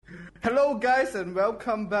Hello, guys, and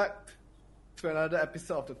welcome back to another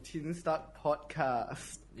episode of the Teen Start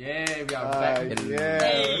Podcast. Yeah, we are back.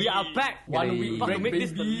 Yeah. We are back. One week About to break, make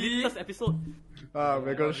this the baby. latest episode.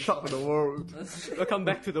 We're gonna shock the world. Welcome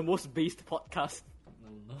back to the most based podcast.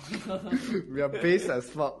 We are based as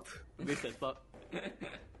fuck. Based as fuck.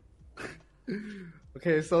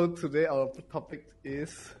 Okay, so today our topic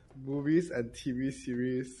is movies and TV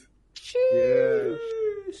series. Yeah.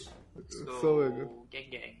 So we're good.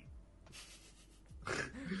 Gang.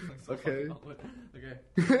 Okay.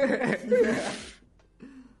 Okay.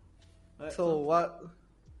 So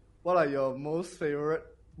what are your most favorite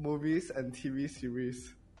movies and TV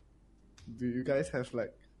series? Do you guys have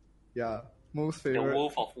most The favorite?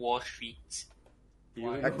 Wolf of Wall Street. Do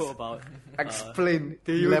you Ex- know about? Explain.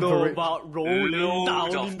 Do you know elaborate. about rolling Loads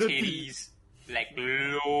down of in the deep? titties. Like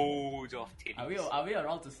loads of titties. Are we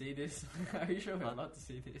allowed to say this? Are you sure we're allowed to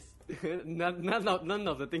say this? none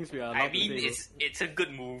of the things we are allowed I mean, to say. it's a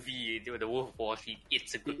good movie. The Wolf of Wall Street.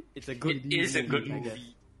 It's a good. It's a good. It is a good I guess.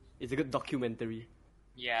 movie. It's a good documentary.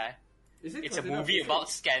 Yeah, Is it it's a considered- movie about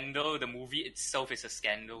scandal. The movie itself is a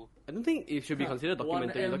scandal. I don't think it should be considered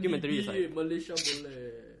documentary. One Documentary is MDB, like Malaysia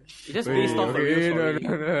boleh. it's just based off a real story.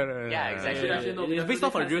 No. Yeah, exactly. Actually, no, we It's based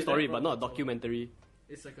off a definitely real can't say story, that but not a from- documentary.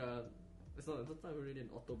 It's like a. It's not really an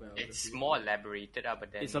autobiography. It's more elaborated,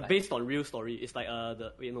 but then It's a like, based on real story. It's like not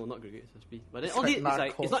Great Gatsby. But then It's all like this is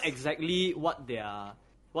like Narcos. it's not exactly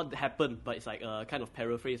what happened, but it's like a kind of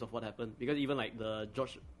paraphrase of what happened. Because even like the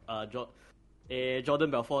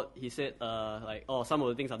Jordan Belfort, he said some of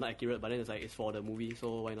the things are not accurate, but then it's for the movie,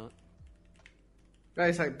 so why not? Yeah,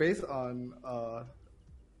 it's like based on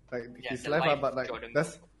Yeah, his the life, life but of like Jordan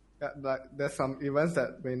there's some events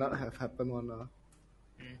that may not have happened one.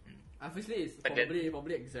 Obviously, it's But then-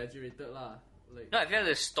 probably exaggerated lah. Like No, I feel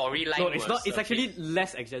the storyline. No, it's was not. It's a actually bit-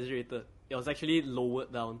 less exaggerated. It was actually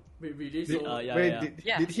lowered down. wait, really? Did, So yeah, wait, yeah.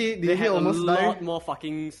 Yeah. did he They had almost a die? lot more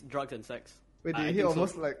fucking drugs and sex. Wait, I did he think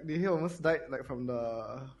so. almost die like from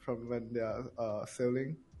when they are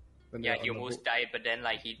sailing? When Yeah, they're he on the almost boat? died, but then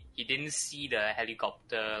like he didn't see the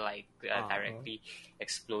helicopter directly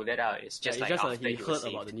exploded out. It's just Yeah, like it's just after he he heard was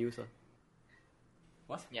about the saved. news.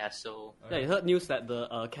 what? Yeah, so Yeah, he heard news that the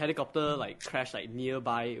helicopter crashed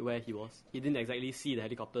nearby where he was. He didn't exactly see the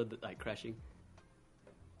helicopter crashing.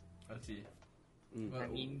 I see. I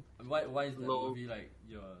mean, why is that low- movie like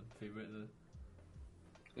your favorite?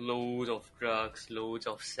 loads of drugs, loads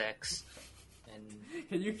of sex, and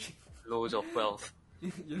Can you? loads of wealth.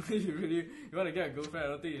 You want to get a girlfriend? I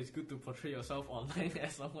don't think it's good to portray yourself online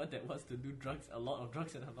as someone that wants to do drugs, a lot of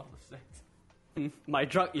drugs and a lot of sex. My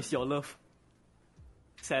drug is your love.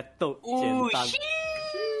 Settled. Ooh, 简单.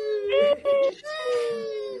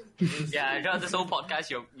 Yeah, throughout this whole podcast,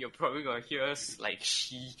 you're probably gonna hear us like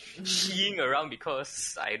sheeing around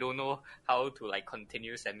because I don't know how to like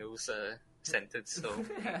continue Samuel's sentence. So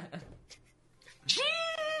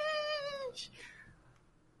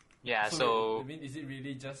yeah, so I mean, is it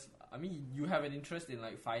really just? I mean, you have an interest in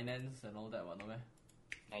like finance and all that, what, no man?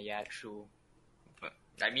 yeah, true. But,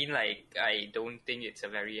 I mean, like, I don't think it's a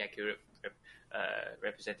very accurate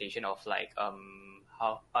representation of like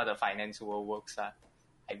how the finance world works.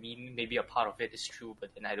 I mean, maybe a part of it is true,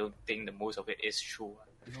 but then I don't think the most of it is true.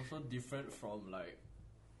 It's also different from like,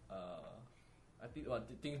 I think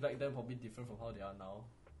things back then probably different from how they are now.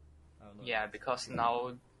 I don't know. Yeah, because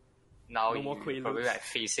now No you more Quaaludes. probably like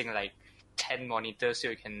facing like 10 monitors, so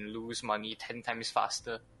you can lose money 10 times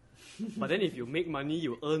faster. But then if you make money,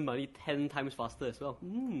 you earn money 10 times faster as well.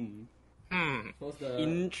 What's the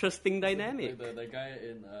Interesting dynamic. like the guy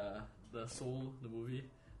in the Soul, the movie?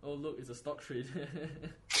 Oh look, it's a stock trade.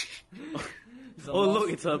 It's a Oh lost- look,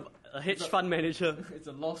 it's a hedge fund manager. it's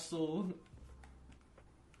a lost soul.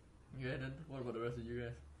 Yeah, then what about the rest of you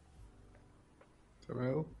guys?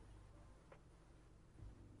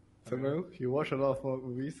 Samuel, you watch a lot of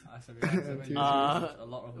movies. You Uh, watch a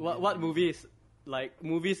lot of what movies? Like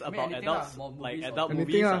movies I mean, about anything adults, lah, more like movies or- adult Anything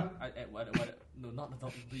movies. lah. No, not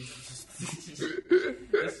adult movies.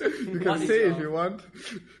 You can say if you want.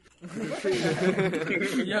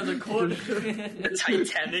 You have the code.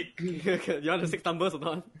 Titanic. You want the 6 numbers or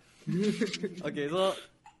not? Okay, so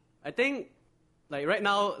I think like right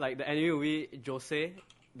now, like the anime movie Jose,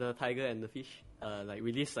 the Tiger and the Fish,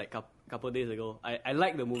 released like couple days ago. I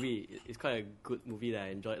like the movie. It's quite a good movie that I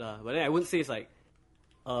enjoyed lah. But then I wouldn't say it's like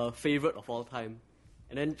a favorite of all time.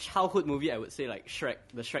 And then childhood movie, I would say like Shrek,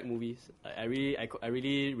 the Shrek movies. I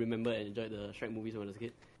really remember and enjoyed the Shrek movies when I was a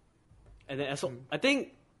kid. And then so I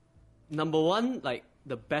think number one, like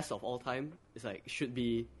the best of all time, is like should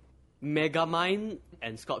be Megamind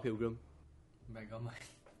and Scott Pilgrim. Megamind.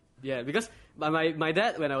 Yeah, because my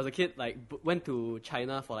dad, when I was a kid, like went to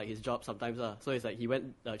China for like his job sometimes. So it's like he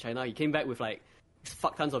went China, he came back with like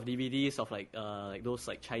fuck tons of DVDs of like those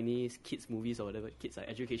like Chinese kids movies or whatever, kids like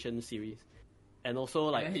education series. And also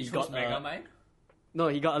like And then he got chose Megamind. no,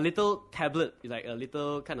 he got a little tablet, like a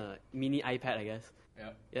little kind of mini iPad, I guess.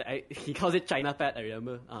 Yeah. He calls it China Pad, I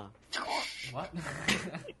remember. What?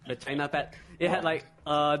 The China Pad. It had like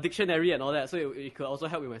a dictionary and all that, so it could also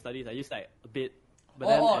help with my studies. I used like a bit. But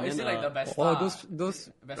then, is it like the best? Oh, those.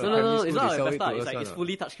 Best No, primary it's school, not they sell like it Vesta. to It's us like one, it's ah.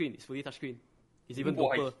 fully touchscreen. It's fully touchscreen. It's even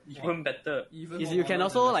Boy, doper. even better. Even You more can modern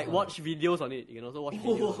also than like this watch videos on it. You can also watch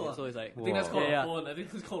videos on it. So it's like one. I think that's called Yeah, a phone. I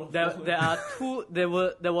think that's called a there phone. there are two. There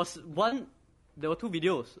were two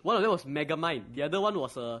videos. One of them was Megamind. The other one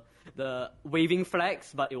was the waving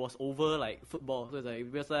flags, but it was over like football. So it's like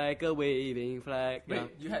it was like a waving flag. Wait, Yeah.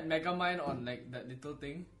 you had Megamind on like that little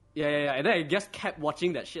thing? Yeah. And then I just kept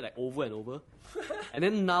watching that shit like over and over. And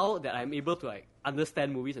then now that I'm able to like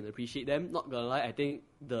understand movies and appreciate them, not gonna lie, I think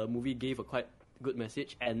the movie gave a quite good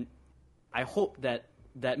message, and I hope that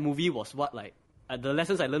that movie was what like the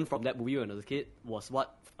lessons I learned from that movie when I was a kid was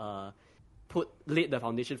what laid the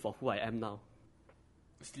foundation for who I am now.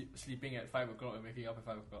 Sleeping at 5 o'clock and waking up at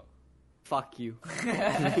 5 o'clock. Fuck you.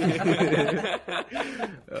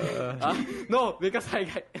 No, because I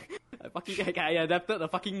adapted a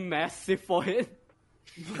fucking massive forehead.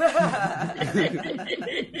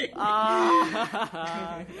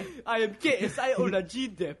 I am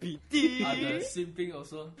KSIOLOG deputy. The simping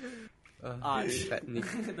also. Fattening.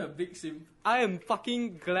 The big simp. I am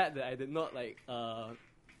fucking glad that I did not I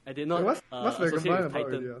did not What's associate Megamind with about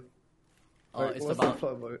Titan. already? It's what's about the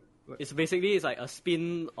plot about it? Like, It's basically like a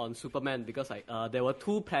spin on Superman because like there were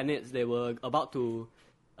two planets they were about to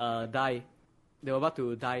die. They were about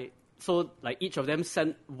to die. So like each of them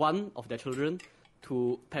sent one of their children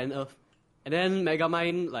to planet Earth, and then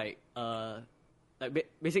Megamind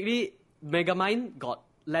basically Megamind got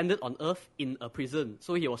landed on Earth in a prison.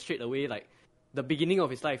 So he was straight away like the beginning of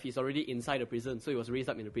his life. He's already inside a prison. So he was raised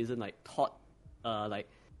up in a prison, like taught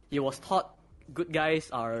he was taught good guys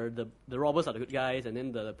are the robbers are the good guys, and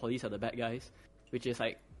then the police are the bad guys, which is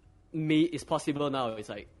like it's possible now. It's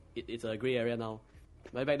like it's a gray area now.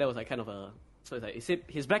 But back then was like kind of a so it's like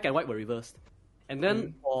his black and white were reversed, and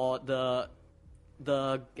then for the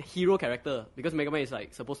hero character, because Mega Man is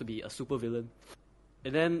like supposed to be a super villain,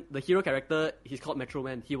 and then the hero character, he's called Metro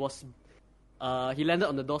Man. He landed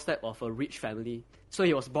on the doorstep of a rich family, so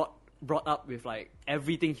he was brought up with like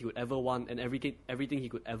everything he would ever want and everything he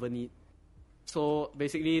could ever need. So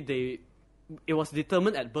basically, it was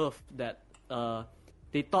determined at birth that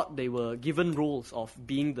they thought they were given roles of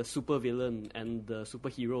being the super villain and the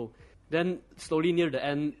superhero. Then slowly near the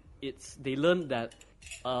end, they learned that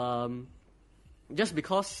just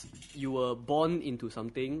because you were born into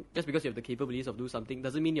something, just because you have the capabilities of doing something,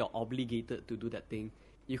 doesn't mean you're obligated to do that thing.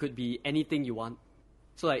 You could be anything you want.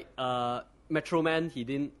 So like Metro Man, he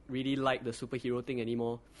didn't really like the superhero thing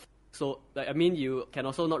anymore. So like I mean, you can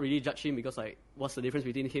also not really judge him because like what's the difference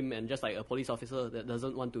between him and just like a police officer that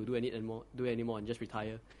doesn't want to do it anymore and just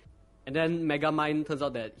retire. And then Megamind turns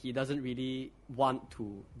out that he doesn't really want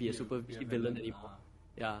to be a super villain anymore.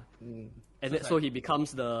 Yeah. And so he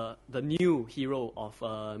becomes the new hero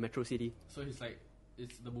of Metro City. So he's like,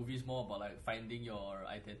 the movie's more about like finding your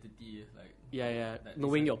identity, like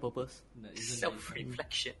knowing your purpose.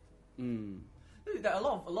 Self-reflection. There are a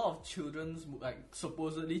lot of children's like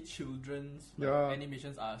supposedly children's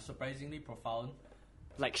animations are surprisingly profound.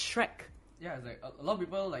 Like Shrek. Yeah, it's like a lot of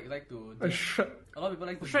people like to. Shrek. A lot of people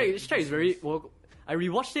like to. Shrek is very well. I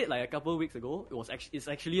rewatched it like a couple of weeks ago. It's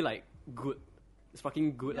actually like good. It's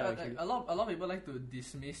fucking good. Yeah, actually. like a lot of people like to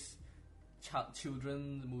dismiss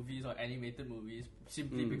children's movies or animated movies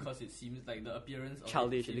simply because it seems like the appearance of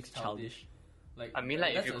childish. it It looks childish. Like I mean,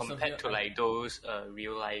 like if that's you a compare to like those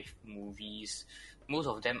real life movies, most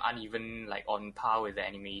of them aren't even like on par with the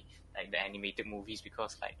animated movies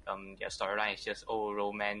because like their storyline is just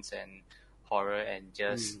romance and horror and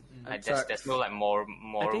just there's no like moral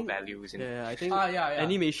values in it. Yeah, I think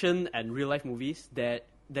animation and real life movies there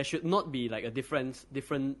should not be like a different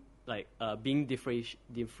like being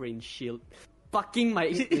differential. Fucking my.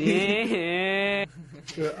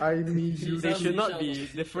 I need you. They should not be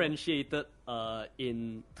differentiated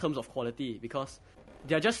in terms of quality because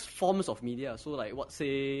they are just forms of media. So like what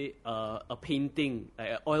say a painting,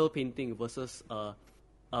 like an oil painting versus a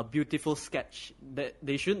beautiful sketch. That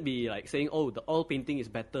they shouldn't be like saying, oh, the oil painting is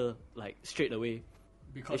better like straight away.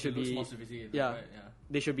 Because it looks more sophisticated. Yeah, right?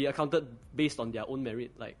 they should be accounted based on their own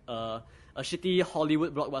merit. Like a shitty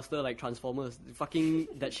Hollywood blockbuster like Transformers, fucking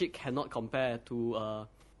that shit cannot compare to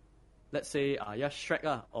let's say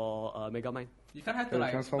Shrek or Megamind. You kind of have to The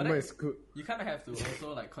like. Transformer but then is good. You kind of have to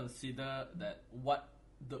also like consider that what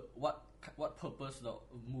purpose the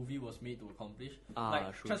movie was made to accomplish.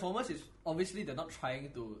 Like true. Transformers is obviously they're not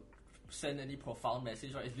trying to send any profound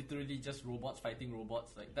message, right? It's literally just robots fighting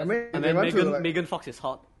robots. Like that's, I mean, And they then want to, like, Megan Fox is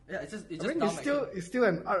hot. yeah, it's just I dumb mean, it's still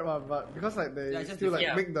an art, but because like they Yeah, it's just still like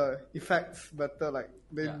different. make the effects better. Like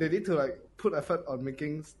they Yeah. need to like put effort on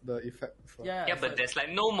making the effects. So. Yeah, Yeah, so but there's like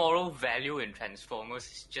no moral value in Transformers.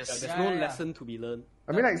 It's just There's Yeah, no yeah. lesson to be learned.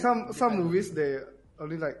 I mean, like some Depends. movies they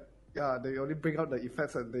only like they only bring out the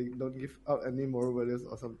effects and they don't give out any moral values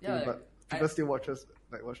or something. Yeah, like, but people still watch them.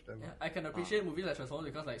 Yeah, I can appreciate movies like Transformers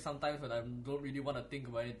because like sometimes when I don't really want to think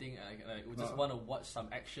about anything, I just want to watch some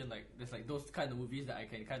action. Like there's like those kind of movies that I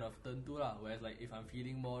can kind of turn to lah. Whereas like if I'm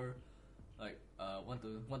feeling more like want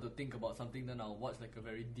to think about something, then I'll watch like a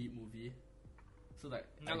very deep movie. So like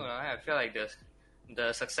I feel like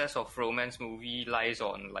the success of romance movie lies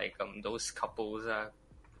on like those couples.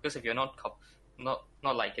 Because if you're not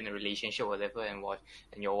like in a relationship or whatever and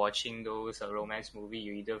you're watching those romance movie,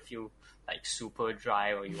 you either feel like super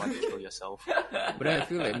dry or you want to kill yourself. But then I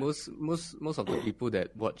feel like most of the people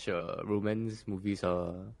that watch romance movies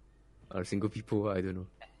are single people. I don't know.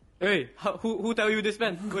 Hey, who tell you this,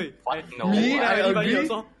 man? Wait, What? No. Me, I anybody agree.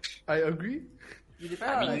 else? I agree. it depends.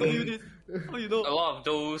 I on, mean, like, Who told you this? How you know? A lot of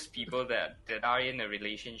those people that are in a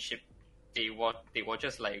relationship, they watch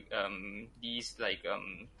just like these like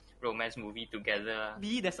romance movie together.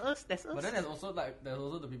 That's us. but then there's also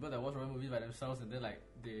the people that watch romance movies by themselves and then like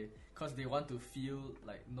because they want to feel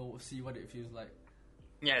like see what it feels like.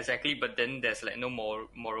 Yeah, exactly. But then there's like no more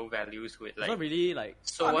moral values with It's like. not really like.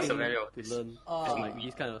 So what's the something value of to this? learn? Just like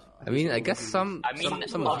these kind of. I mean, I guess some I mean,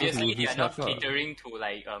 some of these obviously they movies are not have catering to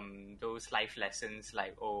like those life lessons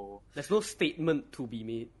like There's no statement to be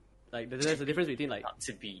made. Like there's a difference between like not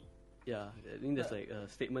to be. yeah. I think there's like a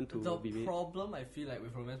statement to The be made. problem I feel like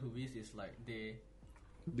with romance movies is like they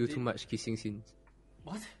do too much kissing scenes.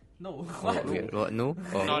 what? No, Oh, what? okay. What? No.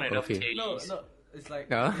 Oh, Not enough okay. titties. No, it's like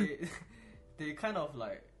Huh? they kind of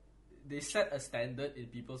like they set a standard in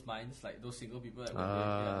people's minds, like those single people. Like,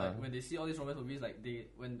 Ah. when they see all these romance movies, like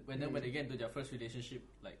when they get into their first relationship,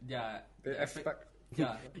 like They expect.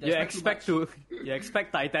 yeah, they You too much. you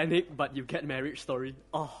expect Titanic, but you get Marriage Story.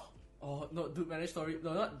 Oh no, dude, Marriage Story.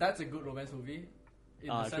 No, not that's a good romance movie. In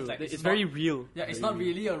the sense, True. like, It's not- very real. Yeah, it's Very not real.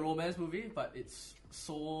 really a romance movie, but it's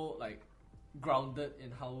so like grounded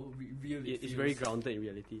in how real it It's feels. very grounded in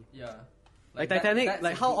reality. Yeah, Like that- Titanic, that's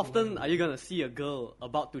like a how good often romance are you gonna see a girl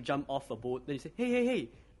about to jump off a boat? Then you say, hey,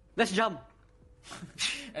 let's jump.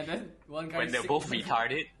 movie. And then one guy When they're sick- both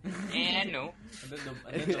retarded. And no.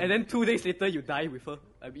 And then 2 days later you die with her.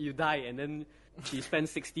 You die and then she spends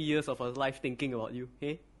 60 years of her life thinking about you.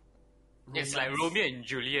 Hey? It's like Romeo and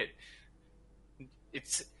Juliet.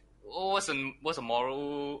 It's what's a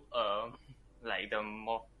moral like the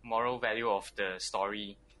moral value of the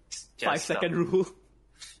story? It's just, 5-second rule.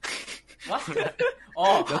 What?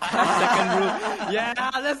 Oh, 5-second rule.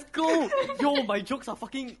 Yeah, let's go. Yo, my jokes are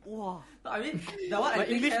fucking wow. I mean, that one I My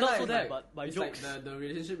think English can, not like, so it's bad, like, but my it's jokes. like the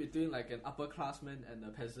relationship between like an upperclassman and a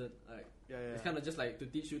peasant. Like, Yeah. it's kind of just like to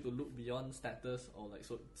teach you to look beyond status or like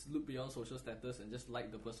look beyond social status and just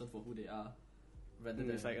like the person for who they are, rather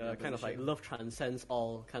than It's like their a kind of like position. love transcends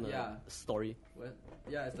all kind of Yeah. story. Well,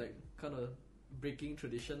 yeah, it's like kind of breaking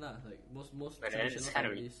tradition lah. Like most But then it's traditional kinda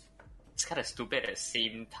families. it's kind of stupid at the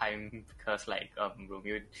same time because like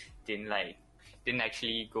Romeo didn't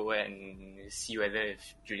actually go and see whether if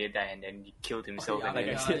Juliet died and then he killed himself Yeah, and like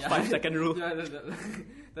then I said, 5-second rule. Yeah,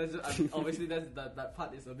 that's obviously that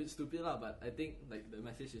part is a bit stupid lah. But I think like the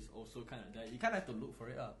message is also kind of there. You kind of have to look for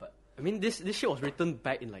it lah. But I mean, this shit was written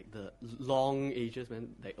back in like the long ages,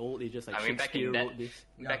 man. Like old ages, like I mean, back in Shakespeare that- wrote this.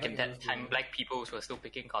 back in back in that those time days. black people were still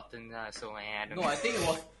picking cotton, so I don't no, know. I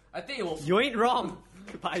think it was. You ain't wrong,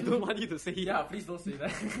 but I don't want you to say it. Yeah, please don't say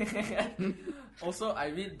that. Also,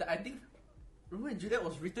 I mean, I think Romeo and Juliet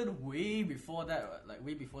was written way before that, right? Like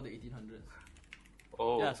way before the 1800s.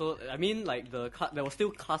 Oh. Yeah, so I mean, like there was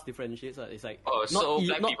still class differentiates. It's like Oh, so not,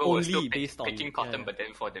 black not people were only still based on picking cotton, yeah. but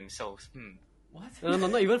then for themselves. What? No,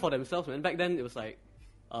 not even for themselves, man. Back then, it was like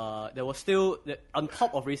there was still on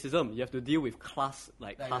top of racism, you have to deal with class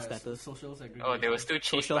class status. Social segregation. Oh, they were still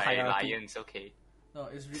chased Social by hierarchy. lions. Okay. No,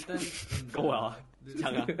 it's written. In the, 够了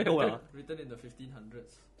讲啊够了written in the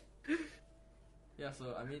 1500s. Yeah,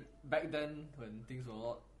 so I mean, back then when things were a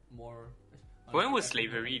lot more. When was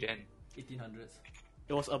slavery then? 1800s,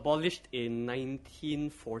 It was abolished in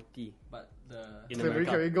 1940 but the in Slavery,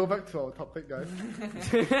 can America. we go back to our topic, guys?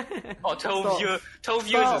 Oh, 12 Stop. years. 12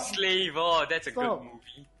 years a Stop. slave. Oh, that's a Stop. good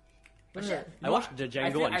movie. But shit, I watched the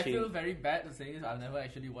Django I feel Unchained. very bad to say this. I've never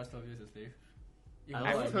actually watched 12 Years a Slave. Even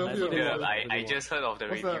I though watched I it. really- Yeah, I just heard of the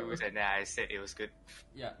What's that? reviews and then I said it was good.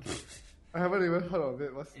 yeah. I haven't even heard of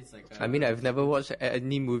it. What's It's like I mean, I've never watched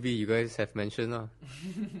any movie you guys have mentioned. the...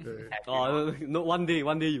 Oh no! One day you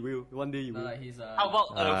will. One day you no, will. like he's How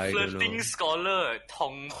about I a don't flirting know. scholar,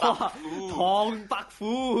 Tong Bak Fu? Tong Bak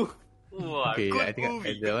Fu. Wow, Okay, good I think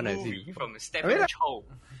movie, that one good I've seen movie before. from Stephen like- Chow.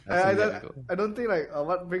 I've seen that before. I don't think like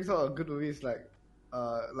what brings out a good movie is like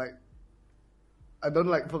I don't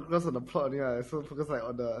like focus on the plot only. I also focus like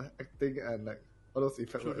on the acting and like all those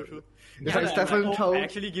effects. True. It's like Stephen Chow. I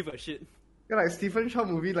actually give a shit. Yeah, like Stephen Chow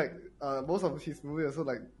movie, like most of his movie also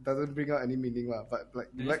like doesn't bring out any meaning lah. But like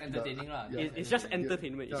They're you just like entertaining lah. yeah. It's just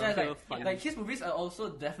entertainment. It's Yeah, pure fun. like his movies are also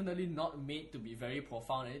definitely not made to be very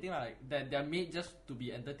profound or anything like that. They're made just to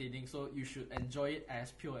be entertaining, so you should enjoy it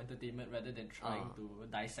as pure entertainment rather than trying to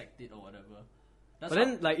dissect it or whatever. That's But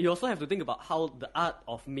then, like, you also have to think about how the art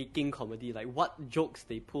of making comedy, like, what jokes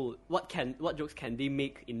they pull, what jokes can they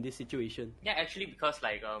make in this situation? Yeah, actually, because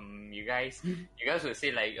like you guys would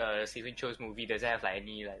say like Stephen Chow's movie doesn't have like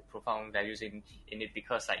any like profound values in it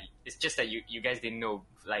because like it's just that you guys didn't know.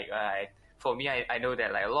 Like for me, I know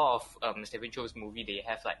that like a lot of Stephen Chow's movie they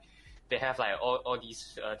have like all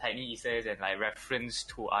these tiny Easter and like reference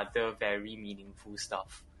to other very meaningful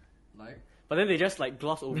stuff. like But then they just, like,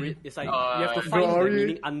 gloss over it. It's like, you have to find Glory. the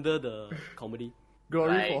meaning under the comedy.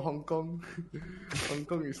 Glory Like- for Hong Kong. Hong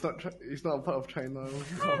Kong is not is not a part of China.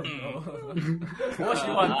我喜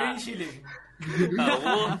欢冰淇淋。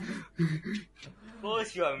我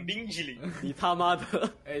喜欢冰淇淋。你他妈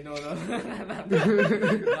的。哎，no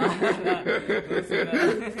no，don't say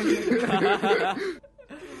that.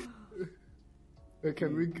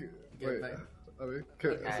 Can we wait? like- I mean,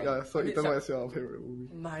 yeah. So, I mean, Ethan, so- what's your favorite movie?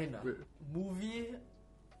 Mine, Wait. movie.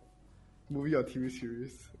 Or TV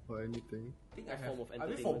series or anything? I think I have. Form of I mean, for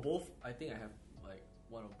entertainment. both, I think I have like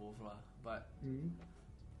one of both lah. But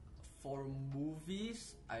for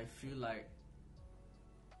movies, I feel like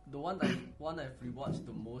the one I've rewatched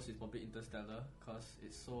the most is probably Interstellar, cause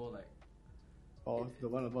it's so like Or the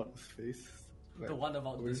one about space? the one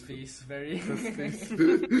about the with space. Very. The space.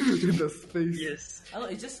 In the space. Yes. I don't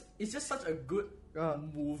know. It's just such a good Yeah.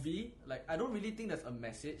 movie. Like I don't really think there's a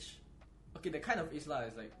message. Okay, the kind of is lah.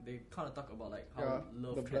 It's like they kind of talk about like how Yeah,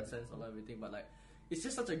 love the black- transcends all everything, but like it's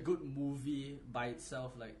just such a good movie by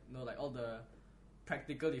itself. Like like all the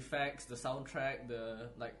practical effects, the soundtrack,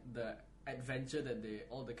 the adventure that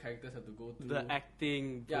all the characters have to go through. The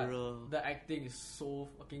acting, yeah, bruh. the acting is so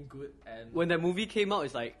fucking good and When that movie came out,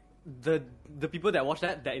 it's like, the people that watch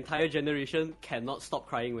that entire generation cannot stop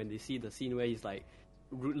crying when they see the scene where he's like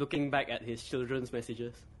looking back at his children's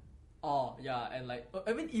messages. oh yeah, and like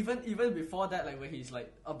I mean even before that, like when he's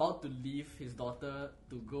like about to leave his daughter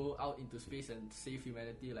to go out into space and save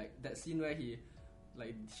humanity, like that scene where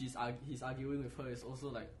he's arguing with her is also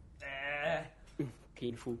like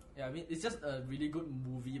Painful. yeah, I mean it's just a really good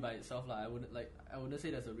movie by itself lah. I wouldn't say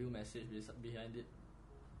there's a real message behind it.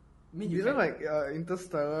 I mean, you Didn't can- like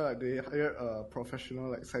Interstellar, like, they hired a professional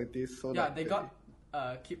like scientist. So yeah, like, they got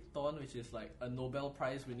Kip Thorne, which is like a Nobel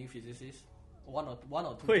Prize winning physicist, one or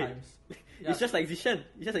two Wait. times. Yeah. It's just like Zishan.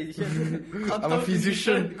 It's just like Zishan. I'm a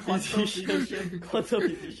physician. Quantum physician. Quantum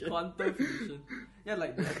physician. Quantum physician. Yeah,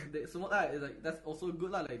 like is like that's also good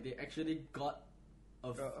lah. Like they actually got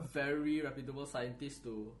a very reputable scientist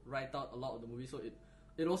to write out a lot of the movie, so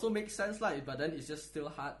it also makes sense lah. But then it's just still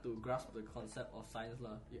hard to grasp the concept of science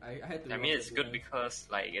lah. I had to. I watch mean, it it's two good times. because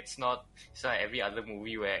like it's not every other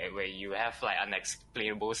movie where you have like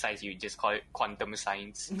unexplainable science. You just call it quantum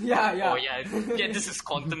science. Yeah. Oh yeah, this is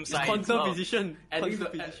quantum science. Quantum Oh. physician. Adding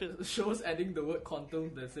Quantum the physician. shows adding the word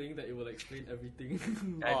quantum, they're saying that it will explain everything.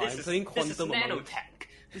 Oh, This I'm is saying this is quantum amount. nanotech.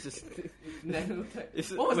 This is Nanotech.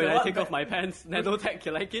 it's, What was when the I one take that- off my pants. Nanotech,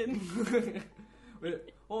 you like it? Wait,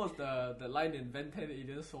 what was the line in Ben 10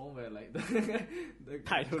 Aliens Swarm where like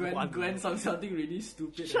I don't want Gwen to. something really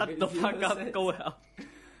stupid? Shut and the made fuck zero up. sense? Go out.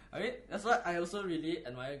 I mean, that's why I also really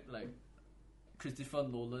admire like Christopher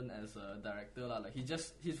Nolan as a director lah. Like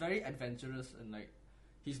he's very adventurous and like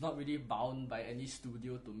he's not really bound by any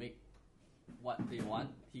studio to make what they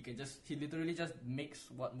want. He literally just makes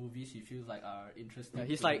what movies he feels like are interesting. Yeah,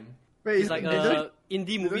 he's to like him. Wait, he's like didn't- a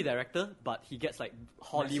indie movie director, but he gets like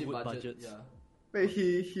Hollywood Massive budget, budgets. Yeah. wait,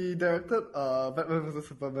 he directed Batman vs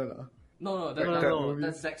Superman. No, No.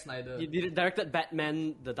 that's Zack Snyder. He directed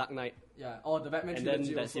Batman: The Dark Knight. Yeah. Oh, the Batman And then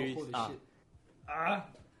trilogy that also. series, Holy ah. shit.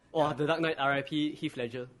 Oh, The Dark Knight, R.I.P. Heath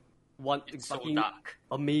Ledger. One It's so fucking dark.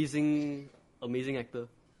 amazing actor.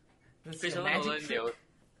 That's Christopher a magic Nolan, trick.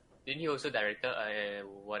 didn't he also direct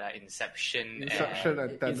Inception? Inception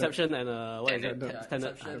and Tenet. Inception and what is it? Tenet. Yeah,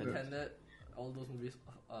 Tenet. Inception, Tenet, all those movies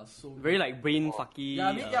are so Very like brain fucky Yeah,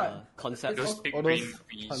 I mean, yeah, concept. it's Those big All brain those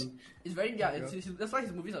movies. It's very that's why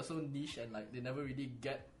his movies are so niche and like they never really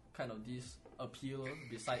get kind of this appeal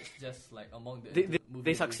besides just like among the movie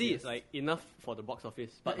They succeed enthusiasts. like enough for the box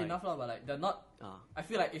office, Not but like, enough lah, but like they're not. I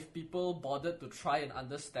feel like if people bothered to try and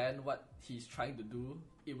understand what he's trying to do,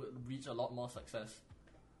 it would reach a lot more success.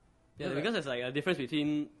 Yeah, because there's like a difference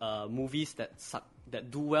between movies that suck, that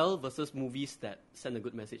do well versus movies that send a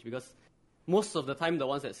good message. Because most of the time, the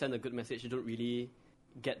ones that send a good message don't really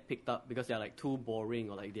get picked up because they're like too boring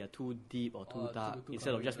or like they're too deep or too dark too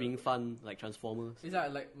instead of just being fun like Transformers. It's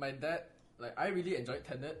like my dad, like I really enjoyed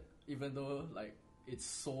Tenet, even though like it's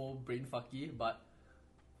so brain fucky, but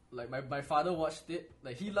like my father watched it,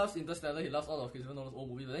 like he loves Interstellar, he loves all of Christopher Nolan's old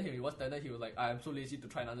movies, but then when he watched Tenet, he was like, I'm so lazy to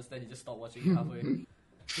try and understand, he just stopped watching it halfway.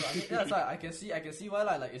 So I mean, yeah, so I can see why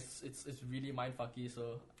like it's really mind fucky,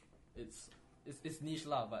 so it's niche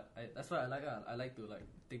lah, but that's what I like. I like to like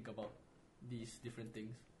think about these different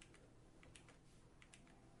things.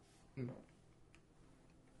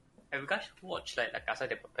 Have you guys watched like La Casa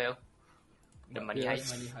de Papel? The Money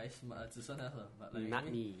Yes. Heist? Money Heist, 子孙 has her, but like Not I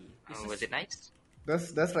mean, me. Was it nice?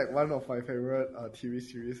 That's like one of my favorite TV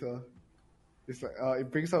series. It's like it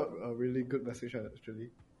brings out a really good message actually.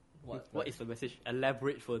 What is the message?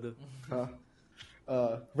 Elaborate further.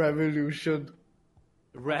 Revolution,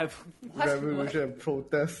 revolution and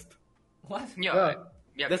protest. What? Yeah.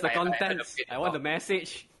 That's the I heard a content. bit I want the about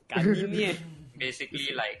message. 赶紧念.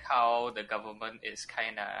 basically like how the government is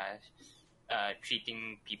kind of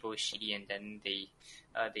treating people shitty, and then they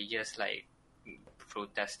just like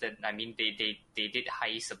protested. I mean, they did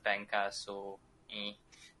heist a bank, so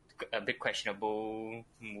a bit questionable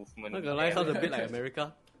movement. Not gonna lie, sounds a bit like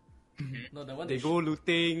America. No, the one They go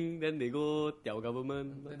looting, then they go tiao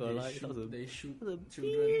government. Not gonna lie, sounds a they shoot sounds a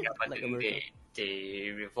children bit Yeah, but like then America. they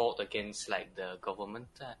revolt against like the government,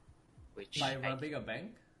 which by robbing a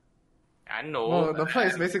bank. I don't know. No, the plot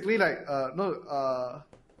is basically like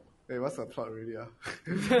wait, what's the plot really?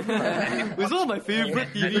 It's one of my favorite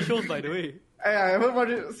TV shows, by the way. Hey, I haven't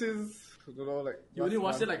watched it since I don't know, like You only last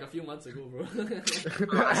watched it month. like a few months ago, bro.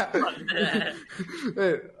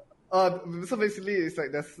 Wait, so basically it's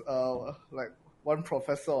like there's like one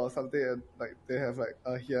professor or something, and like they have like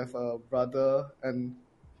he has a brother and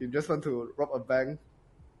he just want to rob a bank.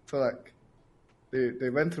 So like they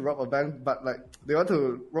went to rob a bank, but like they want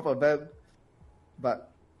to rob a bank,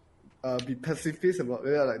 but be pacifist about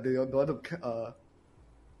it. Like they don't want to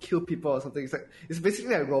kill people or something. It's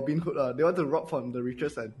basically like Robin Hood. They want to rob from the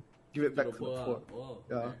richest and give it back to the poor. Oh,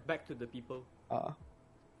 Yeah. okay. Back to the people.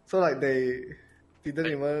 So like they didn't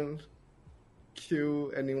even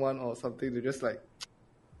kill anyone or something. They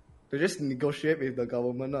just negotiate with the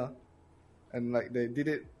government, and like they did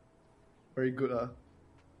it very good.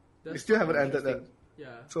 They That's still haven't ended that. interesting. Yeah.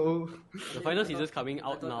 So The final season's coming I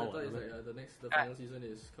out thought, now. I thought it's like the final season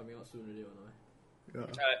is coming out soon already, or not? yeah.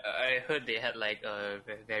 I heard they had like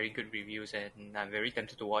very good reviews, and I'm very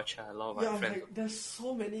tempted to watch. A lot of my friends. like, there's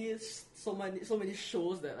so many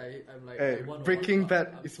shows that I'm like. Hey, I wanna Breaking watch,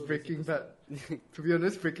 Bad I'm is so Breaking lazy Bad. to To be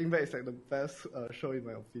honest, Breaking Bad is like the best show in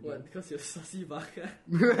my start. opinion. What? Because you're sussy baka.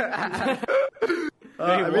 Hey,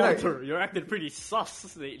 I mean, like, Walter, you're acting pretty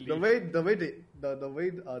sus lately. the way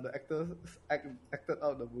the actors acted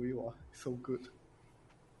out the movie was so good,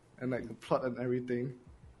 and like the plot and everything.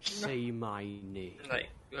 Say my name. Like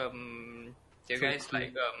do you So guys cool.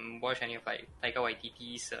 like watch any of like Taika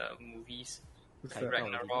Waititi's movies? It's Like like,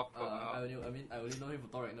 Ragnarok, I only know him for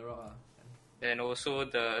Thor Ragnarok. and also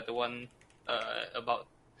the one about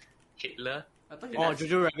Hitler. I thought he Oh, was-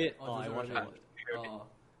 Jojo Rabbit. Oh, Oh, I Jojo watched Rabbit. it. Oh,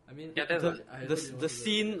 I mean, Yeah, that's The, I heard the, he the was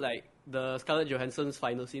scene, like, the Scarlett Johansson's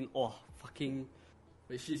final scene, oh, fucking...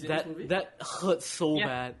 Wait, she's in this movie? That hurts so Yeah.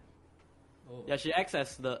 bad. Oh. Yeah, she acts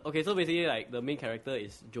as the... Okay, so basically, like, the main character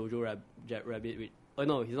is Jojo Rabbit. Which, oh,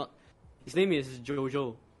 no, he's not. His name is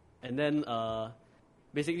Jojo. And then,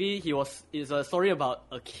 basically, it's a story about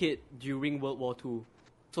a kid during World War II.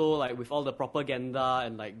 So, like, with all the propaganda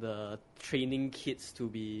and, like, the training kids to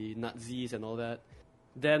be Nazis and all that,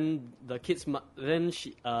 then the kids...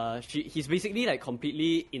 he's basically, like,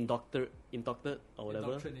 completely indoctored or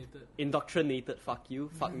whatever. Indoctrinated, fuck you,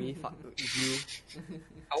 fuck me, fuck you.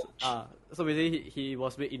 Ouch. So basically, he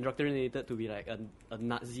was indoctrinated to be like a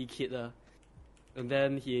Nazi kid, and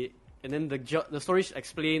then the story is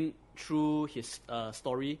explained through his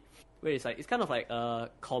story, where it's like it's kind of like a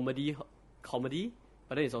comedy,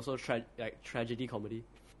 but then it's also tragedy comedy.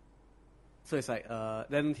 So it's like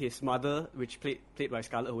then his mother, which played by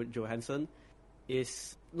Scarlett Johansson,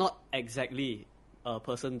 is not exactly a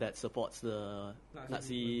person that supports the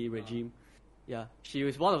Nazi regime. Yeah, she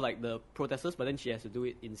was one of like the protesters, but then she has to do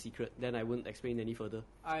it in secret. Then I wouldn't explain any further,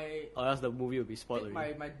 or else the movie would be spoiled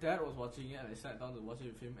already. My dad was watching it, and I sat down to watch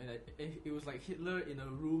it with him, and it was like Hitler in a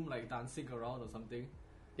room, like dancing around or something.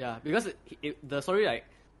 Yeah, because the story like,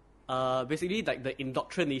 basically like the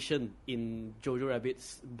indoctrination in Jojo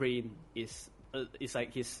Rabbit's brain is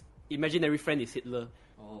like his imaginary friend is Hitler.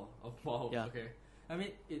 Oh wow. Yeah. Okay. I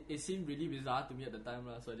mean, it seemed really bizarre to me at the time,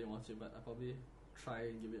 so I didn't watch it. But I'll probably try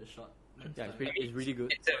and give it a shot. Yeah, it's really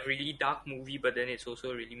good. It's a really dark movie, but then it's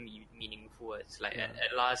also really meaningful. It's like at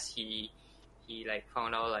last he like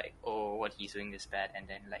found out like, oh, what he's doing is bad, and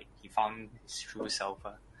then like he found his true self.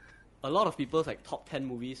 A lot of people's like top 10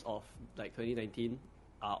 movies of like 2019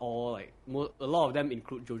 are all like a lot of them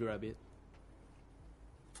include Jojo Rabbit.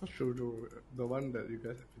 What's Jojo? The one that you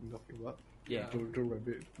guys have been talking about? Yeah. Jojo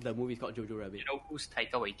Rabbit. The movie's called Jojo Rabbit. You know who's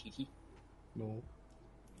Taika Waititi? No.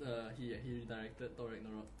 He directed Thor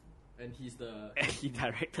Ragnarok, and he's the. He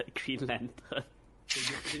directed Green Lantern.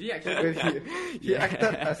 Did he actually? Wait, he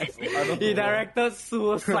acted as I don't He know. directed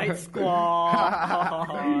Suicide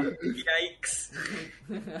Squad. Yikes!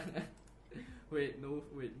 Wait,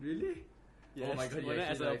 really? Yes, Oh my God, he but then actually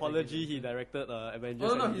as an directed apology, it. he directed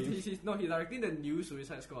Avengers. Oh no, Endgame. he's directing the new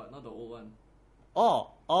Suicide Squad, not the old one.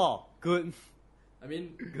 Oh, good. I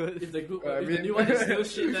mean, Good. if the good, I if the mean- new one is still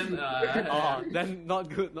shit, then Then not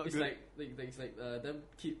good, not it's good. like them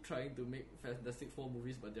keep trying to make Fantastic Four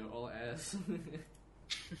movies, but they're all ass.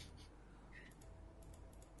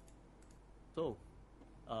 So,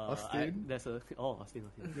 Austin? there's a Austin.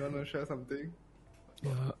 You wanna share something?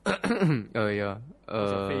 Yeah.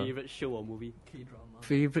 What's your favorite show or movie? K-drama.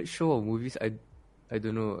 Favorite show or movies? I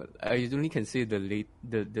don't know. I only can say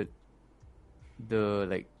the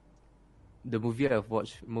movie I've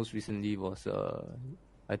watched most recently was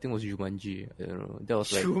I think it was Jumanji. I don't know. That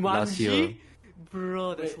was like last year.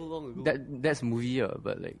 Bro, that's so long ago. That's movie,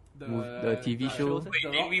 but like the TV show. shows,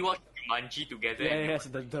 Wait, did we watch Jumanji together? yes,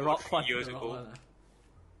 the Rock one. Years The Rock ago. one, ah.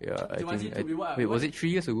 Yeah, I Jumanji think. 2, Wait, was it 3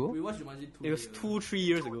 years ago? We watched Jumanji 2. It was together. 2-3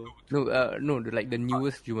 years ago. No, like the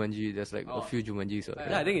newest Jumanji. There's like Oh. a few Jumanjis.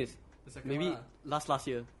 Yeah, I think it's The second maybe one, ah. last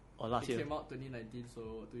year or last It year. came out 2019,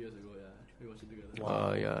 so 2 years ago. Yeah, we watched it together.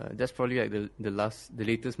 Wow. Yeah, that's probably like the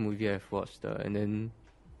latest movie I've watched, and then,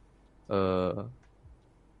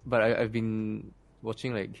 but I've been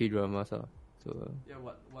watching like K-dramas, so Yeah,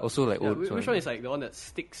 what? also like Yeah, old. which one is like the one that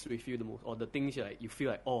sticks with you the most, or the things you feel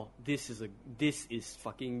like, oh, this is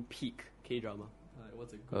fucking peak K-drama.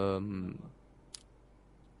 What's a good? Um,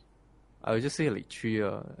 I would just say like 3.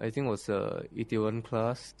 I think it was 81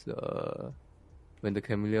 Class, When the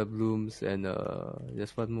Camellia Blooms, and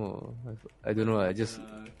there's one more. I don't know. I just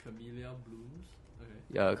Camellia Blooms. Okay.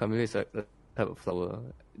 yeah, camellia is like a type of flower.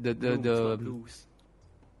 The Blooms, the not blues.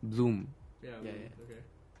 bloom. Yeah. Yeah, Blooms, Okay.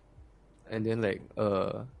 And then like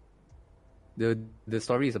the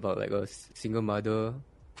story is about like a single mother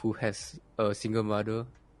who has a single mother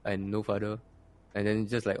and no father, and then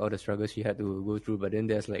just like all the struggles she had to go through. But then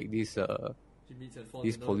there's like this She meets and falls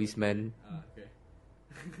this in love policeman. with-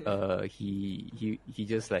 Okay. he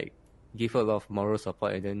just like gave her a lot of moral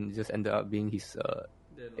support, and then just ended up being his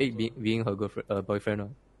Then being her girlfriend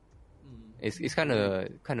boyfriend. It's kind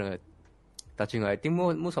of touching. I think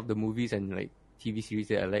most of the movies and like TV series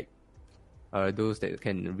that I like are those that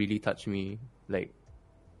can really touch me, like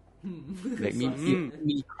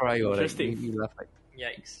me cry or like Interesting. make me laugh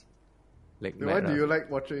Yikes. like Then why mad do lah. you like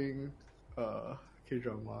watching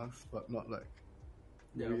K-dramas but not like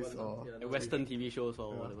Yeah, movies what- or yeah, Like no, Western TV shows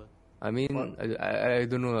or whatever. I mean, What? I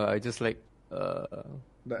don't know. I just like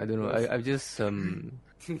I don't know. I've just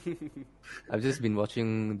I've just been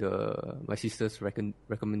watching my sister's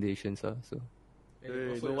recommendations. So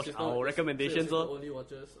And Don't watch your our your recommendations, sister oh. only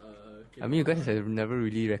watches. I mean, you guys have never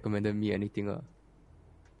really recommended me anything.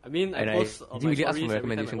 I mean, And I post on didn't my really ask for stories every time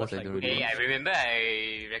recommendation watch, because I like, don't good really Hey, movies. I remember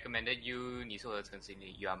I recommended you 你是我的陈情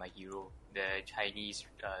理 You Are My Hero, the Chinese.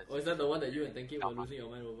 Oh, is that the one that you and Tenki were losing your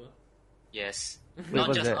mind over? Yes. Wait, Not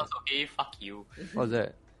what's just that? us, okay? Fuck you. What's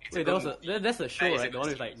that? It's Wait, good movie. that's the show, Yeah, it's a right? The good one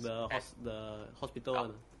with like series. the hospital Oh.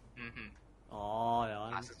 one. Mm-hmm. Oh, that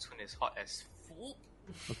one. Ah Cun is hot as fuck.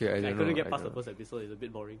 Okay, I I don't know. couldn't get I past the don't know. first episode. It's a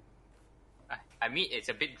bit boring. I mean, it's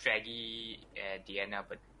a bit draggy at the end,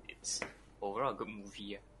 but it's overall a good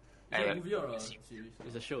movie. Is it a movie or a series. series?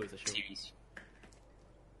 It's a show. It's a show. Series.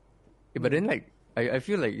 Yeah, but then like I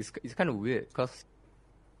feel like it's kind of weird because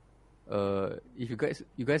if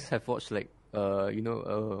you guys have watched like what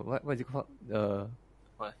is it called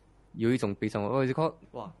What? 有一种悲伤 what is it called?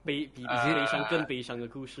 哇，悲伤更悲伤的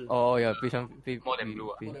故事， Oh yeah, 悲伤 More Than Blue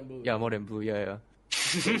啊 More Than Blue. Yeah, More Than Blue. Yeah,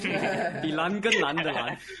 yeah. 比蓝更蓝的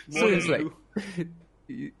蓝。 So it's like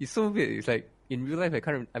it's so weird. It's like in real life,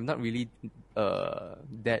 I'm not really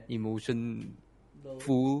that emotion No.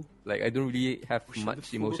 full. Like I don't really have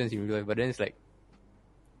much emotions in real life. But then it's like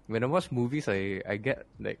when I watch movies, I get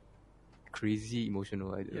like crazy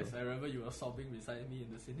emotional. I don't Yes, know. I remember you were sobbing beside me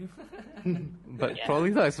in the cinema. But Yeah.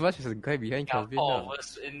 probably not as much as the guy behind Yeah, Calvin. four lah. of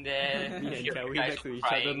us in there. Me and few Kelvin guys next to were each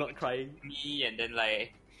other, crying, not crying. Me, and then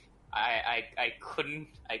like I couldn't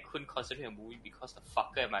concentrate on the movie because the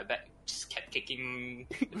fucker at my back just kept kicking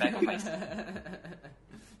the back of my seat.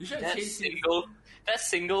 You should have That changed it.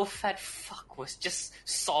 single fat fuck was just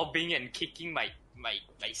sobbing and kicking my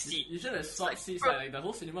seat. You should have swapped seats. Like the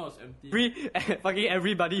whole cinema was empty. Fucking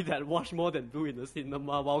everybody that watched More Than Blue in the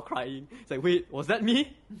cinema while crying. It's like, wait, was that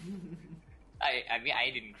me? I mean I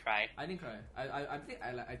didn't cry. I didn't cry. I think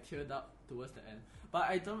I teared up towards the end. But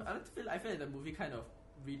I feel like the movie kind of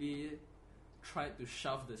really tried to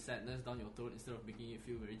shove the sadness down your throat instead of making it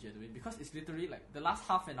feel very genuine, because it's literally like the last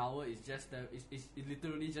half an hour is just it's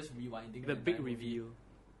literally just rewinding The big entire movie. reveal.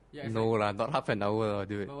 Yeah, it's No like, lah, not half an hour,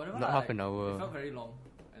 dude. but whatever Not lah, half like, an It hour. felt very long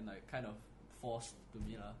and like kind of forced to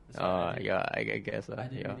me lah. That's why Yeah, I guess. I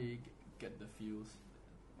didn't Yeah. really get the feels.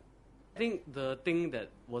 I think the thing that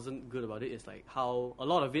wasn't good about it is like how a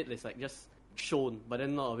lot of it is like just shown, but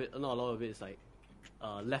then not a lot of it is like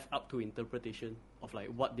left up to interpretation of like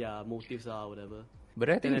what their motives are, or whatever. But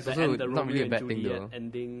I Then think at it's the also end, the not really Romeo a and bad thing Juliet though.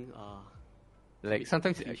 ending. Like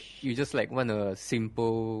sometimes fish. you just like want a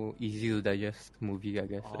simple, easy to digest movie, I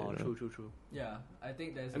guess. I Oh, don't know. true. Yeah, I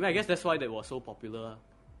think there's. I mean, I guess that's why that was so popular.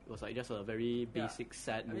 It was like just a very Yeah. basic,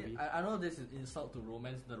 sad I movie. mean, I know this is insult to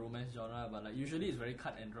the romance genre, but like usually it's very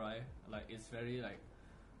cut and dry. Like it's very like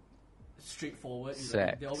straightforward. You know,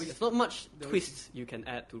 Sex. they always There's not much there was- twists you can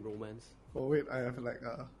add to romance. Oh wait, I have like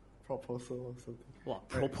a proposal or something. Wow,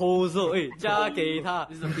 proposal, 嫁给他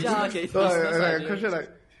This is a 嫁给 So 他 Business like, idea. a question like,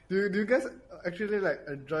 do you guys actually like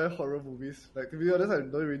enjoy horror movies? Like to be honest, I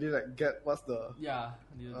don't really like get what's the Yeah,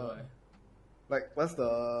 neither do Uh, I. like what's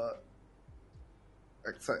the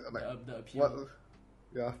like The appeal. what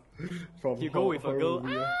yeah from You go with a horror girl.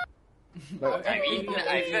 movie, yeah. Like, I mean, Yeah,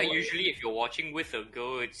 I feel like yeah. usually if you're watching with a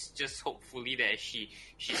girl, it's just hopefully that she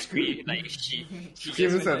screams like she Screams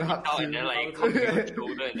just and like, hugs out and you. then like comes to your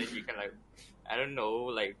shoulder and then you can like I don't know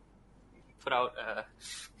like put out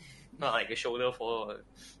not like a shoulder for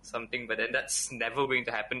something, but then that's never going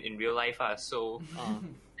to happen in real life. So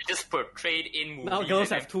it's just portrayed in movies. Now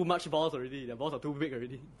girls and have too much balls already. Their balls are too big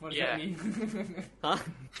already. What does Yeah. that mean? Huh?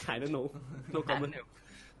 I don't know. No I don't comment.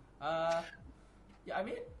 know. Yeah, I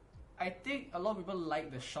mean, I think a lot of people like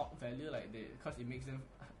the shock value, like because it makes them.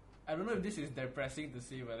 I don't know if this is depressing to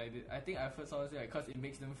say, but like I think I've heard someone say like because it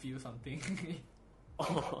makes them feel something.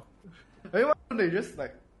 Oh. I mean, why don't they just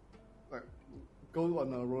like go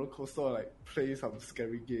on a roller coaster or like play some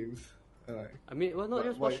scary games and like I mean, well, not But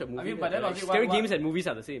just why- watch a movie. I mean, but then like, also scary why- games and movies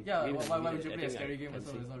are the same. Yeah, Games and why movies, would you I play a think scary I game can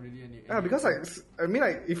so see. it's not really any... yeah, because like I mean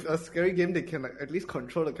like if a scary game they can like at least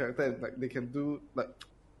control the character and like they can do like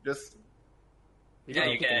just Yeah,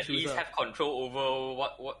 you pick can and at choose, least ah. have control over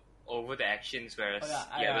what over the actions, whereas Oh,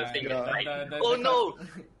 yeah, the other yeah, thing yeah. is like, The- oh the- no,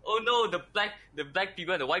 oh no, the black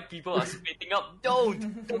people and the white people are splitting up.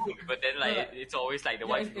 Don't. But then like Yeah. it's always like the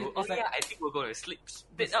Yeah, white it's- people. it's Oh like- yeah, I think we're gonna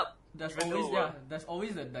split up. There's Even always though, there's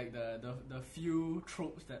always the few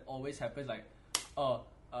tropes that always happen like,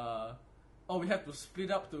 we have to split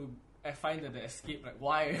up to find the escape. Like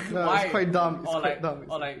why? No, why? it's quite dumb. It's or quite like dumb.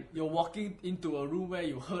 or like you're walking into a room where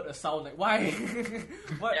you heard a sound. Like why?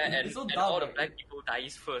 What? Yeah, It's so and dumb. all the like- black people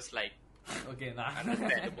dies first. Like Okay, nah.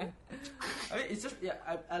 Understandable. I mean, it's just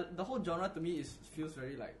the whole genre to me feels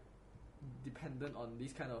very like dependent on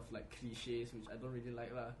these kind of like cliches, which I don't really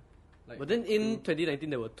like lah. Like, But then in 2019,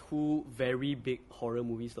 there were two very big horror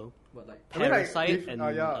movies though. but like I mean, like, Parasite if- and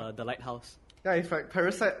yeah. The Lighthouse. yeah, if like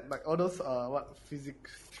Parasite like all those what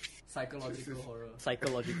physics psychological horror.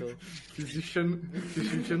 Psychological.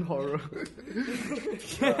 physician horror.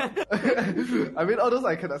 I mean all those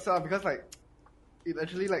I can accept because like it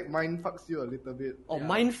actually like mind fucks you a little bit. Or Yeah.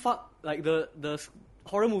 mindfuck, like the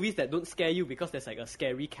horror movies that don't scare you because there's like a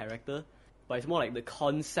scary character, but it's more like the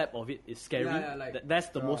concept of it is scary. Yeah, like- That's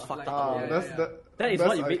the most Yeah, fucked like- up. Ah, about it. that's yeah. that That is that's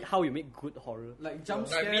what you like- make. How you make good horror. Like jump I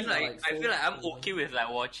scares. mean, are, like I so feel like I'm cool. okay with like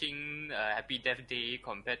watching Happy Death Day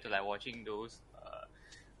compared to like watching those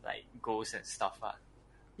like ghosts and stuff.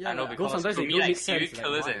 Yeah, I know like- because Ghosts sometimes to they me don't like make serial sense, like,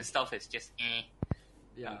 killers why? and stuff is just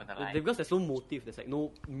Yeah. I'm not gonna lie. Because there's no motive, there's like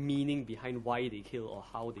no meaning behind why they kill or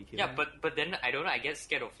how they kill. Yeah, but then I don't know. I get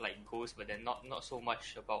scared of like ghosts, but then not so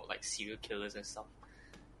much about like serial killers and stuff.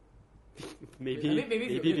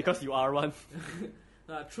 maybe because you are one.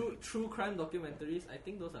 True crime documentaries, I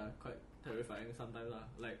think those are quite terrifying sometimes.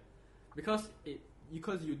 Like, because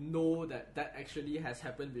you know that actually has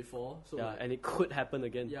happened before. So Yeah, like, and it could happen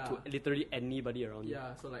again Yeah. to literally anybody around you.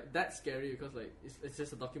 yeah, so like that's scary because like it's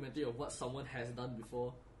just a documentary of what someone has done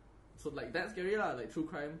before. So like that's scary lah, like true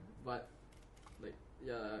crime, but like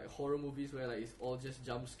horror movies where like it's all just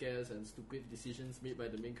jump scares and stupid decisions made by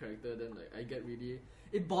the main character, then like I get really,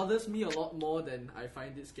 it bothers me a lot more than I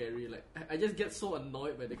find it scary. Like I just get so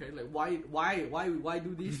annoyed by the character, like why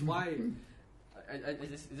do this? Why? It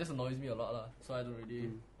just annoys me a lot lah. So I don't really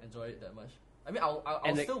enjoy it that much. I mean I'll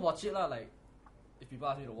like, still watch it lah, like if people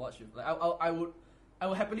ask me to watch it. Like I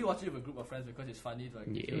would happily watch it with a group of friends because it's funny to like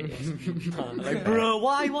hear it scream. Like, bro,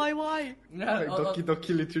 why? Yeah, Like Doki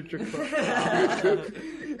Doki Literature Club.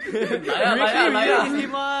 来啊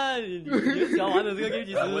你想玩的这个 game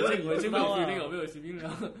其实我已经没有我知道啊 feeling 了，没有 feeling 了，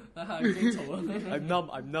哈哈，已经丑了。I'm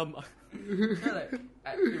numb. Yeah, like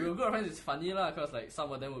if you're a group of friends, it's funny lah, cause like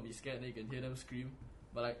some of them will be scared and you can hear them scream.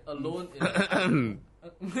 But like alone,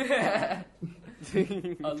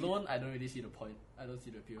 alone, I don't really see the point. I don't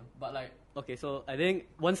see the appeal. But like, Okay, so I think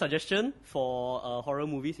one suggestion for horror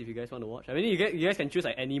movies, if you guys want to watch. I mean, you guys can choose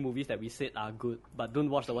like any movies that we said are good, but don't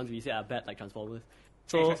watch the ones we said are bad, like Transformers.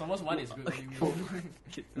 So Transformers 1 is good. What do you mean?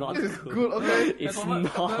 it's not It's good. good, okay? It's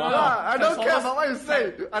Transformers- not. I don't care Transformers- about what you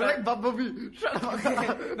say. I like Bumblebee. Shut the fuck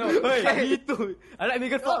up. Hey, me too. I like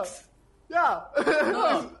Megan Fox. Yeah.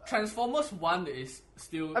 No, Transformers 1 is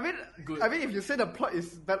still good. I mean, if you say the plot is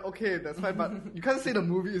bad, okay, that's fine. But you can't say the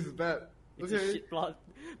movie is bad. It's a shit plot,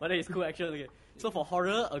 but then it's cool action. Okay. So for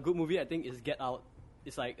horror, a good movie I think is Get Out.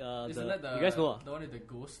 It's like Isn't that the you guys know? the one with the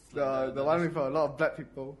ghosts? The one with a lot of black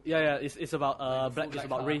people. Yeah. It's about like the black. full It's black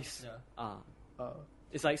about car. race. Yeah.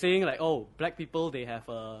 It's like saying like, oh, black people they have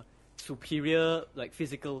superior like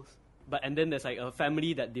physicals, and then there's like a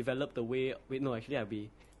family that developed the way. Wait, no, actually I'll be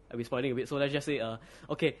spoiling a bit. So let's just say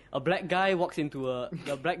okay, a black guy walks into a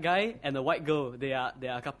black guy and a white girl. They are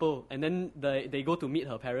a couple, and then they go to meet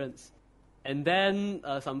her parents. And then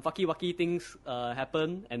some fucky wacky things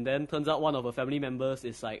happen, and then turns out one of her family members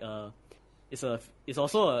is like is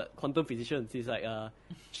also a quantum physician. She's like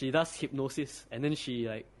she does hypnosis, and then she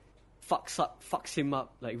like fucks him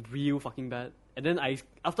up like real fucking bad. And then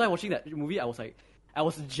after watching that movie, I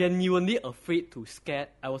was genuinely afraid to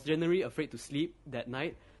sleep that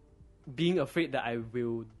night, being afraid that I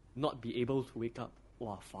will not be able to wake up.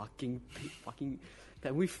 Wow, fucking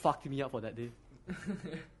that movie fucked me up for that day.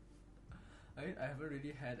 I haven't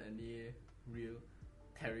really had any real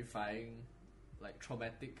terrifying, like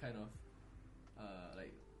traumatic kind of,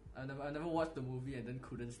 like I never watched the movie and then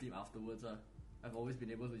couldn't sleep afterwards. I've always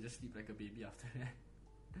been able to just sleep like a baby after that.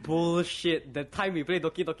 Bullshit. The time we played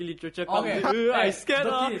Doki Doki Literature Club, Okay, I hey, scared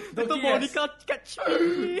little Doki, Monica catch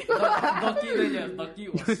me. Doki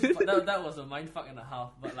was that was a mindfuck and a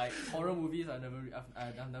half. But like horror movies, I've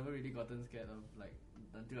never really gotten scared of, like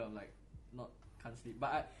until I'm like can't sleep.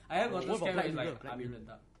 But I have gotten What about scared Black with Mirror? like Black Army in Mirror? the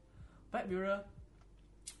Dark. Black Mirror.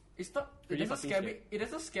 It's not. It Really doesn't fucking scare me. scary. It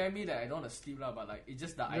doesn't scare me that I don't want to sleep lah. But like it's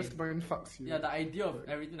just the Just mind fucks you. yeah, the idea of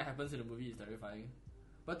everything that happens in the movie is terrifying.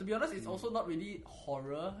 But to be honest, it's also not really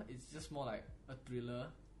horror. It's just more like a thriller.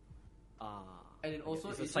 And it also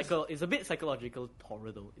it's a bit psychological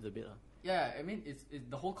horror though. It's a bit. Yeah, I mean, it's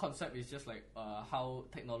the whole concept is just like how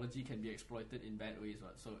technology can be exploited in bad ways,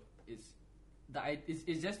 right? So it's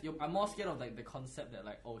just I'm more scared of like the concept that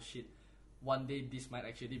like, oh shit, one day this might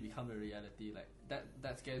actually become a reality. Like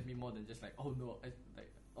that scares me more than just like, oh no,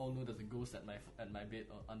 there's a ghost at my bed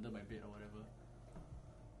or under my bed or whatever.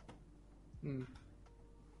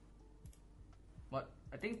 But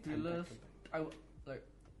I think thrillers,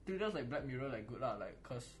 thrillers like Black Mirror like good lah, like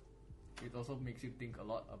cause it also makes you think a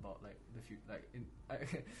lot about like the future, like in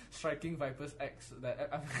Striking Vipers X.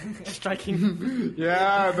 Striking.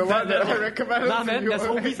 Yeah, the one that I recommended Nah, to man, you. that's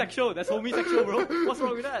homosexual. That's homosexual, bro. What's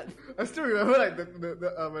wrong with that? I still remember like the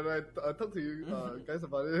when I talked to you guys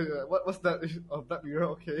about it. What's that? Black Mirror,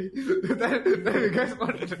 okay? then you guys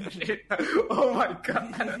watched the shit. Oh my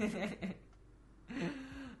god!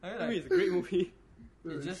 It's a great movie.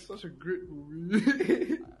 It's just- such a great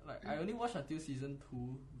movie. Like I only watched until season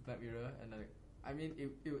 2 Black Mirror, and like I mean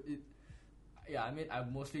I mean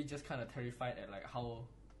I'm mostly just kind of terrified at like how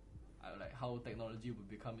technology will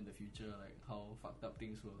become in the future, like how fucked up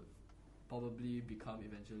things will probably become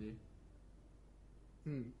eventually.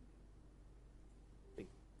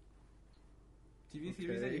 TV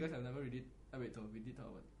series that Okay. you guys have never really. Wait, so we did talk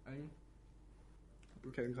about. I mean,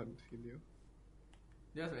 We can continue. do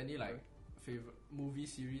you guys have any like favorite movie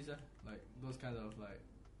series? Like those kinds of like.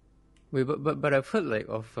 Wait, but I've heard like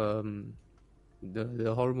of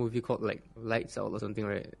the horror movie called like Lights Out or something,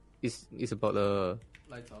 right? It's about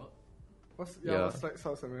Lights Out. What's Yeah. what's like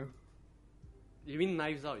South Samuel? You mean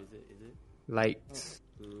Knives Out? Is it? lights.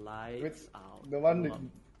 Lights Out. The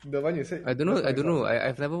one you said. I don't know. just I don't know. Lights Out.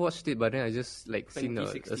 I've never watched it, but then I just like seen a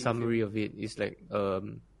 2016 summary of it. It's like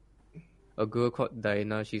a girl called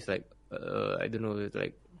Diana. She's like I don't know,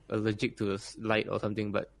 like allergic to light or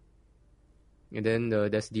something. But and then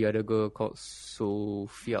there's the other girl called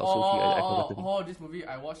Sophia. Or Sophie. I forgot the name. This movie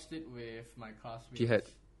I watched it with my classmates. She had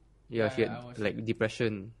she I had watched like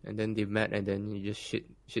depression, and then they met, and then it just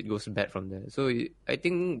shit goes bad from there. So I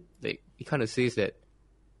think like it kind of says that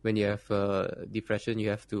when you have depression, you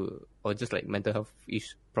have to, or just like mental health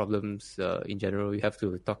problems in general, you have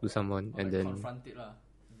to talk to someone, Or, and like, then confront it lah.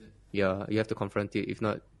 Is it? yeah, you have to confront it. If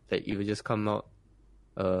not, like you will just come out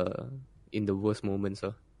in the worst moments,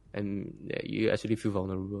 and you actually feel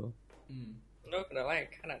vulnerable. Not gonna lie,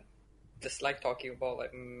 I kind of dislike talking about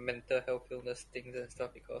like mental health illness things and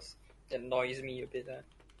stuff because it annoys me a bit.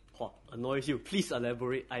 What annoys you? Please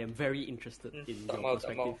elaborate. I am very interested in your Tamau.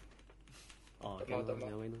 perspective. Oh, okay, Tamau.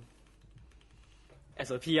 never mind.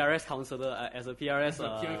 As a PRS counselor, as a PRS As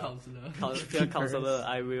a peer counselor. peer counselor,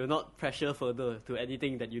 I will not pressure further to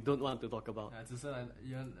anything that you don't want to talk about. 只是like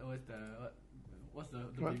what's the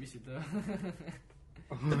What? babysitter?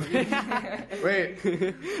 Wait.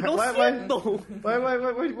 No,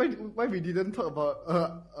 Why we didn't talk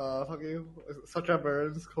about fucking Sacha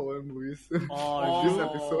Baron Cohen movies? Oh, This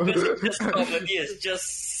Oh. episode. This comedy is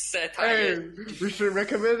just Hey, satire. we should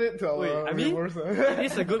recommend it to our Wait, I mean, viewers.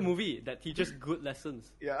 it's a good movie that teaches good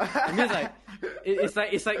lessons. Yeah. I mean, it's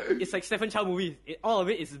like Stephen Chow movies. All of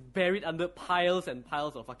it is buried under piles and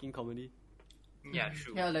piles of fucking comedy. Yeah,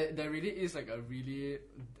 true. Yeah, like there really is like a really,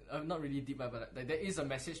 not really deep, but like there is a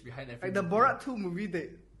message behind every. Like the movie. Borat 2 movie, they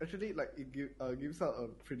actually like it gives out a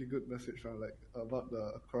pretty good message, like about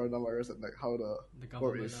the coronavirus and like how the The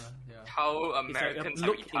world government, is. yeah. How It's like Americans a are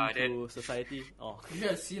look retarded. into society. Oh, You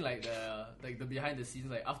have seen like the behind the scenes,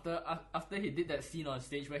 like after he did that scene on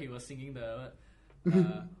stage where he was singing the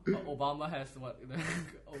Obama has what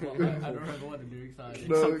Obama, I don't remember what the lyrics are. I think.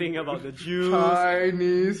 No. something about the Jews.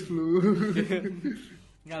 Chinese flu.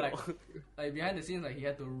 Yeah, like behind the scenes, like he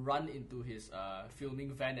had to run into his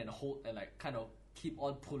filming van and hold and like kind of keep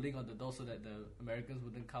on pulling on the door so that the Americans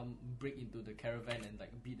wouldn't come break into the caravan and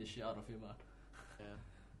like beat the shit out of him. Yeah.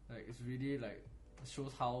 Like it's really like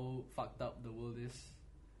shows how fucked up the world is.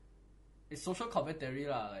 It's social commentary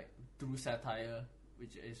lah, like through satire,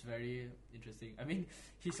 which is very interesting. I mean,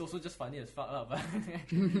 he's also just funny as fuck lah, but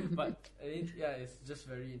but I mean, yeah, it's just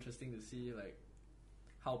very interesting to see like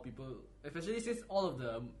how people, especially since all of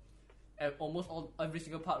the every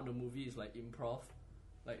single part of the movie is like improv.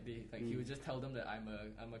 Like he would just tell them that I'm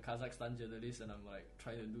a Kazakhstan journalist and I'm like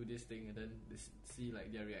trying to do this thing, and then they see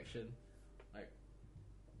like their reaction. Like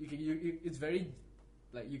it's very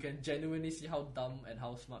like you can genuinely see how dumb and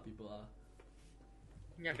how smart people are.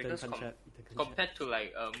 Yeah, Ethan because Khanchak. compared to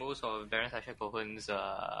like most of Baron Sacha Cohen's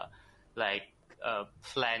like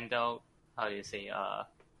planned out, how do you say,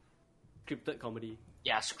 Scripted comedy.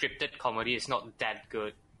 yeah, scripted comedy is not that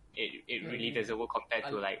good. It really doesn't work compared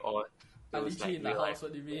to like all those Alichi like in the real life. house,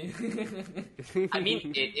 what do you mean? I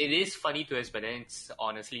mean, it is funny to us, but then it's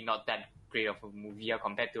honestly not that great of a movie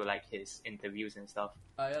compared to like his interviews and stuff.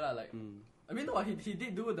 Yeah lah, like I mean no, he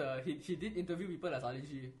did do he did interview people as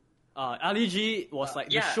Alichi. Ali G was like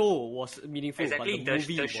the Yeah. show was meaningful, Exactly, but the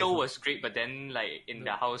movie the show wasn't. was great, but then like in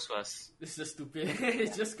the house was It's just stupid.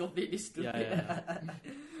 It's just completely stupid. Yeah.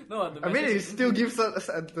 I No, mean, message it is- still gives us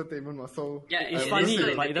entertainment, so yeah, It's it funny, is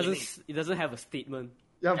still but it entertaining. doesn't have a statement.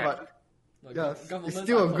 yeah, Yeah. but like, yeah, governments it's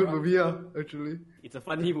still are a good corrupt. movie, actually. It's a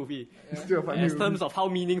funny movie. It's still a funny As movie. terms of how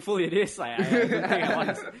meaningful it is, I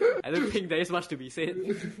don't think there is much to be said.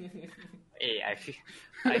 Hey,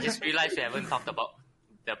 I just realized we haven't talked about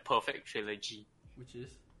the perfect trilogy, Which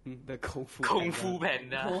is The Kung Fu. Kung Panda. Fu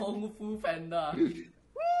Panda. Kung Fu Panda.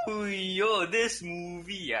 Yo, this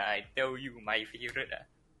movie, I tell you, my favorite.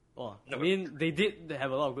 Oh, I No. mean, they did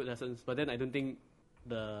have a lot of good lessons, but then I don't think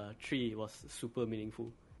the 3 was super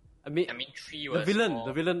meaningful. I mean, 3 the was villain, more-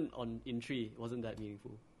 the villain in 3 wasn't that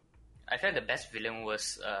meaningful. I felt the best villain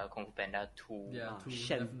was Kung Fu Panda 2. Yeah,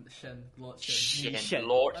 Shen. Lord Shen. Shen, Shen.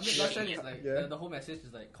 Lord I mean, Lord Shen Shen. is like Yeah. the whole message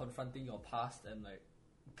is like confronting your past and like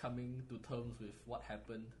coming to terms with what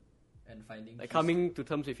happened. and finding Like peace. coming to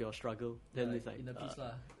terms with your struggle. Yeah, Then it's like inner peace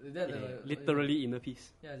lah. literally inner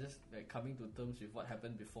peace. Yeah, just like coming to terms with what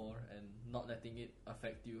happened before and not letting it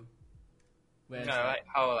affect you. Whereas, I like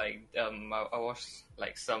how I watched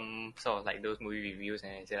like some sort of like those movie reviews,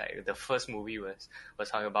 and it's like the first movie was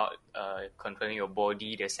talking about controlling your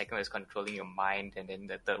body, the second was controlling your mind, and then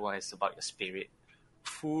the third one is about your spirit.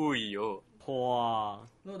 Fooey yo. Wow.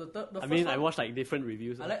 no, the I first mean, one, I watched like different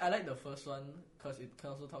reviews. I like the first one because it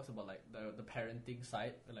also talks about like the parenting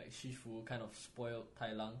side, like Shifu kind of spoiled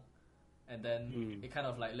Tai Lang, and then it kind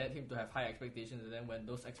of like led him to have high expectations, and then when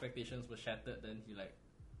those expectations were shattered, then he like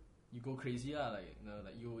you go crazy like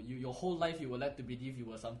you your whole life you were led to believe you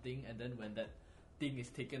were something, and then when that thing is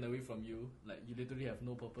taken away from you, like you literally have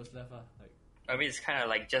no purpose left like. I mean, it's kind of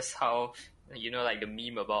like just how, like the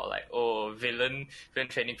meme about like, villain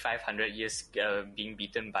training 500 years being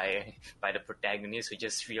beaten by the protagonist who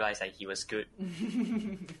just realized that he was good.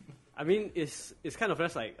 I mean, it's kind of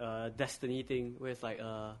just like a destiny thing, where it's like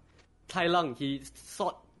Tai Lang, he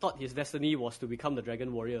thought his destiny was to become the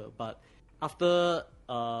Dragon Warrior, but after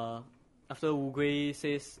Wu Gui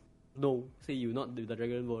says no, say you not the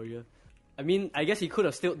Dragon Warrior. I mean, I guess he could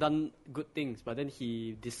have still done good things, but then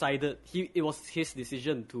he decided it was his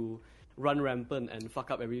decision to run rampant and fuck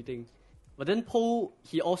up everything. But then Po,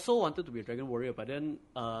 he also wanted to be a Dragon Warrior, but then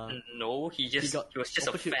No, he was just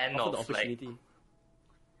a fan offered the of like. opportunity.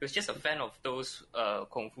 He was just a fan of those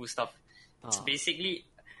kung fu stuff. It's basically,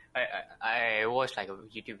 I watched like a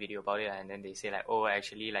YouTube video about it, and then they say like,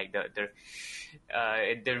 actually like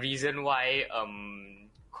the reason why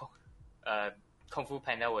Kung Fu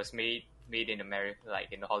Panda was made in America,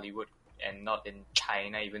 like in Hollywood, and not in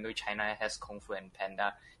China, even though China has Kung Fu and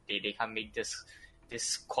Panda, they can't make this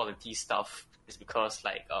quality stuff. It's because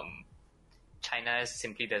like China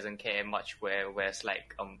simply doesn't care much, whereas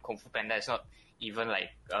like Kung Fu Panda is not even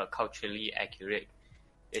like culturally accurate.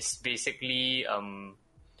 It's basically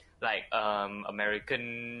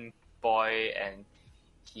American boy, and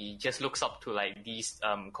he just looks up to like these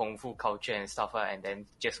kung fu culture and stuff, and then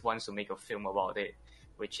just wants to make a film about it,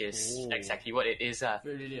 which is exactly what it is.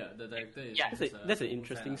 Really, the director is. Yeah. That's an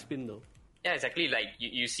interesting spin, though. Yeah, exactly. Like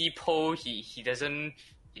you see Po, he doesn't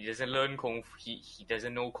learn kung fu. He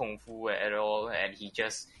doesn't know kung fu at all, and he's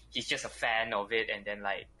just a fan of it. And then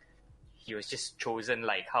like he was just chosen,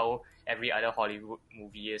 like how every other Hollywood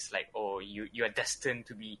movie is like, you are destined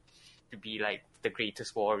to be like the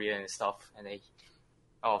greatest warrior and stuff, and then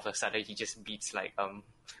all of a sudden he just beats like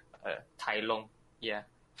Tai Long. Yeah,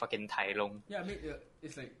 fucking Tai Long. Yeah, I mean,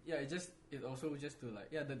 it's like it also just to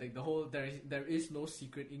like the whole there is no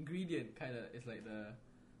secret ingredient kind of. It's like the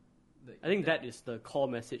I think that is the core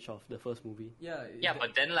message of the first movie. Yeah,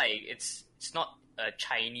 but then like it's not a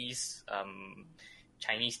Chinese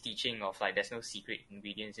teaching of like there's no secret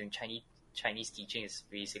ingredients. In Chinese teaching is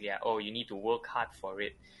basically you need to work hard for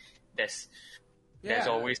it. There's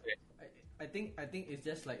always. I think it's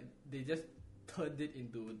just like they just turned it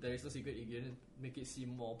into there is no secret ingredient, make it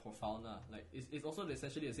seem more profound. Like it's also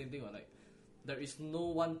essentially the same thing. Like there is no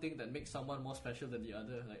one thing that makes someone more special than the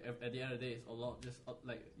other. Like at the end of the day, it's a lot just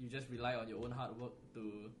like you just rely on your own hard work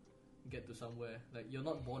to get to somewhere. Like you're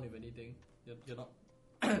not born with anything. You're not.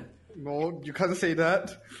 No, you can't say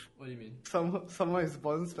that. What do you mean? Someone is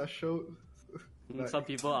born special. Like, some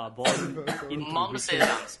people are born into Mom riches. says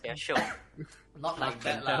I'm special. Not like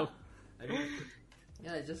that lah. I mean,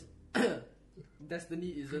 yeah, it's just destiny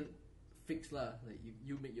isn't fixed lah. Like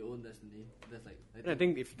you make your own destiny. That's like I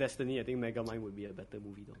think if Destiny, I think Megamind would be a better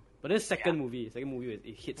movie though. But then second movie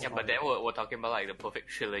it hits. Yeah, but then we're talking about like the perfect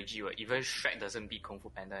trilogy where even Shrek doesn't beat Kung Fu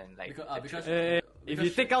Panda, and like because if you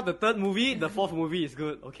take out the third movie, the fourth movie is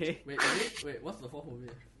good. Okay. Wait, what's the fourth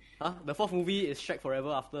movie? Huh? The fourth movie is Shrek Forever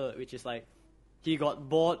After, which is like he got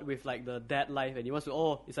bored with like the dad life, and he wants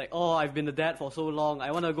to it's like I've been the dad for so long.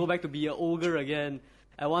 I want to go back to be an ogre again.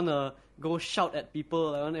 I want to go shout at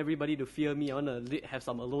people. I want everybody to fear me. I want to have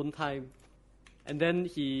some alone time. And then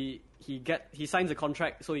he signs a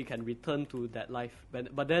contract so he can return to that life.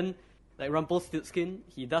 But then like Rumpelstiltskin,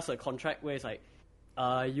 he does a contract where it's like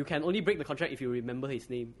you can only break the contract if you remember his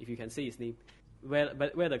name, if you can say his name. Where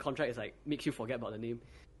the contract is like makes you forget about the name.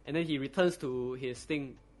 And then he returns to his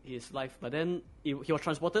life. But then he was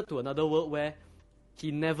transported to another world where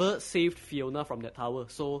he never saved Fiona from that tower.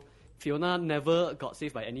 So Fiona never got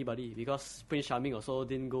saved by anybody because Prince Charming also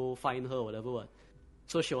didn't go find her or whatever.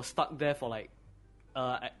 So she was stuck there for like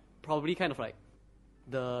probably kind of like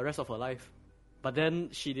the rest of her life. But then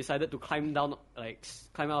she decided to climb out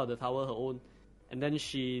of the tower her own. And then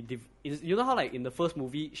you know how like in the first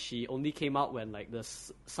movie she only came out when like the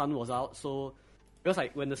sun was out, so because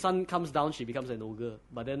like when the sun comes down, she becomes an ogre,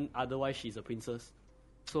 but then otherwise she's a princess.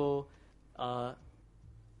 So,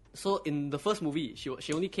 so in the first movie,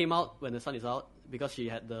 she only came out when the sun is out because she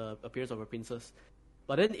had the appearance of a princess.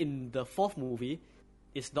 But then in the fourth movie,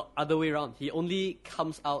 it's the other way around. He only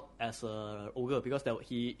comes out as a ogre because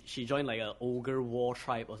she joined like a ogre war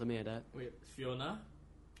tribe or something like that. Wait, Fiona?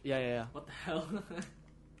 Yeah. What the hell?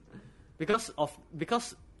 Because of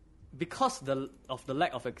the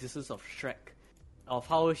lack of existence of Shrek, of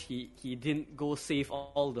how he didn't go save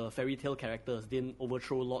all the fairy tale characters, didn't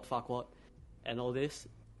overthrow Lord Farquaad, and all this,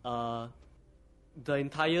 the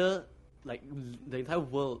entire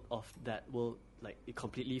world of that world, like, it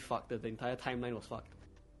completely fucked. The entire timeline was fucked.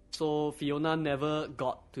 So Fiona never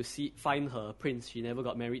got to find her prince. She never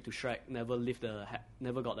got married to Shrek. Never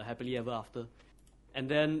never got a happily ever after.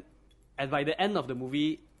 And by the end of the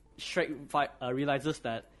movie, Shrek realizes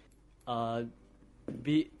that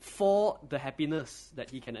for the happiness that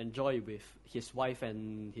he can enjoy with his wife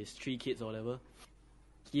and his 3 kids or whatever,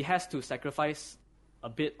 he has to sacrifice a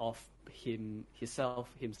bit of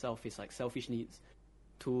himself, his like selfish needs,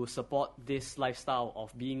 to support this lifestyle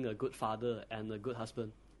of being a good father and a good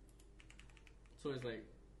husband. So it's like,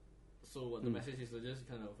 what the message is just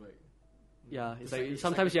kind of like. Yeah, it's like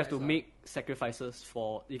sometimes you have to make sacrifices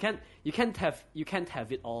for you can't have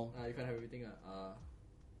it all. You can't have everything.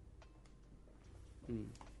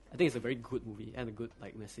 I think it's a very good movie and a good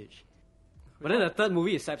like message. But then the third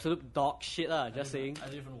movie is absolute dog shit just saying. I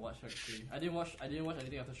didn't even watch Shrek 3. I didn't watch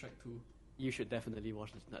anything after Shrek 2. You should definitely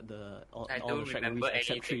watch all I the don't Shrek remember movies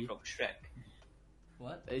except anything 3. from Shrek.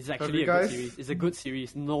 What? It's actually a good series. It's a good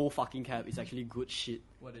series. No fucking cap. It's actually good shit.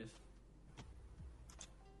 What is?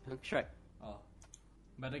 Shrek. Oh.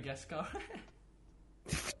 Madagascar?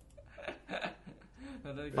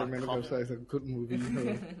 Madagascar is a good movie.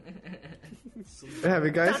 Have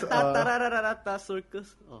you guys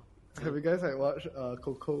circus? have you guys like watched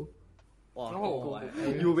Coco?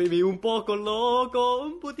 You made me un poco loco,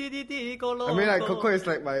 un putititico loco. I mean, like Coco is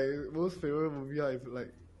like my most favorite movie. If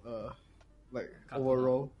like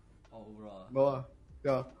overall. Oh, overall. No,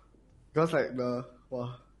 yeah, because like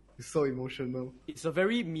it's so emotional. It's a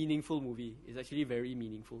very meaningful movie. It's actually very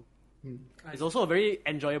meaningful. It's also a very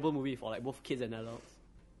enjoyable movie for like both kids and adults.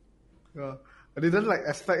 Yeah, I didn't like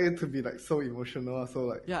expect it to be like so emotional. So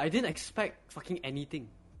like I didn't expect fucking anything.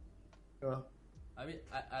 Yeah. I mean,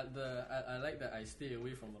 I like that I stay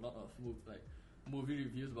away from a lot of movie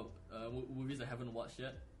reviews about movies I haven't watched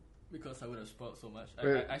yet, because I would have spoiled so much.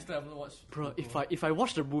 I still haven't watched. Bro, if I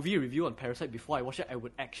watched the movie review on Parasite before I watched it, I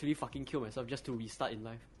would actually fucking kill myself just to restart in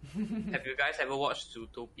life. Have you guys ever watched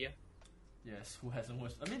Zootopia? Yes, who hasn't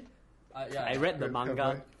watched? I mean, I read the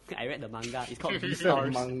manga. I read the manga. It's called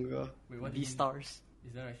Beastars. Manga. Wait, what? Beastars.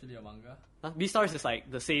 Is there actually a manga? Beastars is like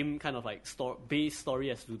the same kind of like base story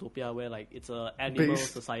as Zootopia, where like it's a animal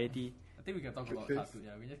society. I think we can talk about cartoons.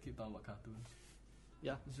 Yeah, we just keep talking about cartoons.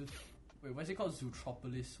 Yeah. Wait, what's it called?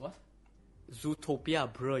 Zootropolis? What?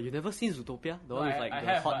 Zootopia, bro. You never seen Zootopia? The one with like I the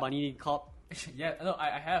have, hot bunny cop. Yeah, no,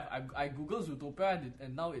 I have. I googled Zootopia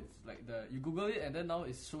and now it's like you Google it and then now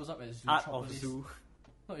it shows up as Zootropolis. Art of Zoo.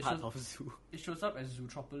 No, Art of Zoo. It shows up as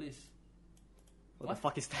Zootropolis. What the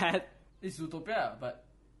fuck is that? It's Zootopia, but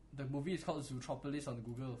the movie is called Zootropolis on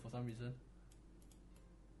Google for some reason.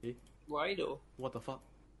 Why though? What the fuck?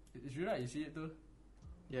 It's real, right? You see it too?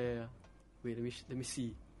 Yeah. Wait, let me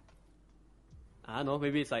see. I don't know.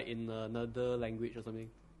 Maybe it's like in another language or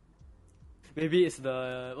something. Maybe it's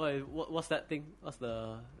the what's that thing? What's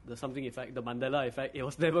the something effect? The Mandela effect. It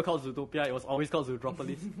was never called Zootopia. It was always called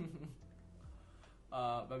Zootropolis.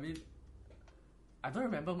 But I mean, I don't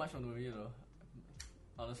remember much of the movie though.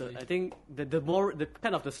 Honestly, I think the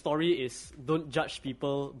kind of the story is don't judge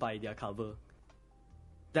people by their cover.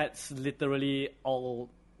 That's literally all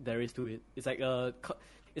there is to it. It's like a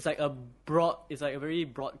very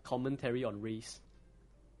broad commentary on race.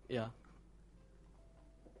 Yeah.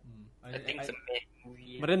 I think it's a mad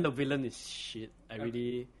movie. But then the villain is shit.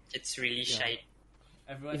 It's really shite.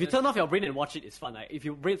 Everyone if you turn off your brain and watch it, it's fun. Like, if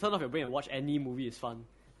you turn off your brain and watch any movie, it's fun.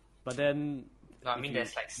 But then... No, I mean,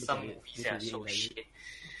 there's like some movies that are so shit.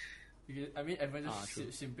 I mean, everyone just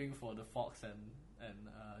simping for the Fox and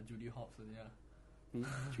Judy Hopps, and yeah.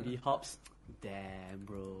 Judy Hopps? Damn,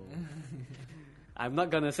 bro. I'm not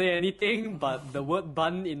gonna say anything, but the word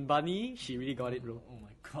bun in bunny, she really got it, bro. Oh my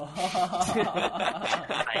god.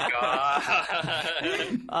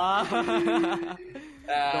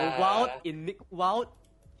 The Wild in Nick Wild,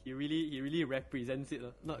 he really represents it.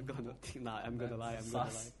 Not gonna think. Nah, I'm gonna lie.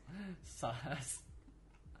 Sus.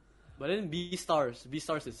 But then Beastars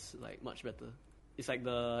is like much better. It's like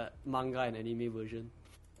the manga and anime version.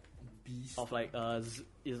 beast of like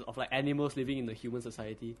is of like animals living in the human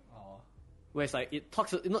society. Oh. Where it's like it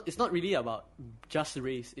talks. It's not really about just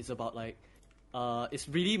race. It's about like, it's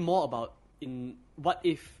really more about in what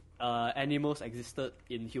if animals existed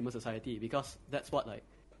in human society, because that's what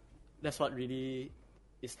really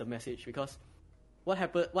is the message. Because what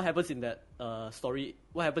happens in that story?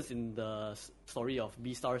 What happens in the story of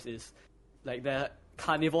Beastars is like they're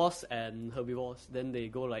carnivores and herbivores. Then they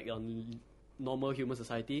go like on normal human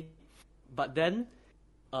society, but then.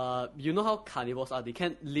 You know how carnivores are, they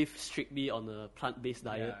can't live strictly on a plant-based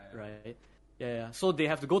diet, right? Yeah. So they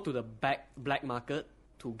have to go to the black market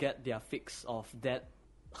to get their fix of dead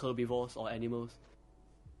herbivores or animals.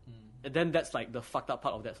 And then that's like the fucked up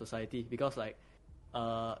part of that society, because like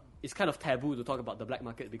it's kind of taboo to talk about the black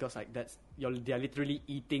market, because like they're literally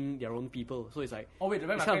eating their own people. So it's like Oh wait, the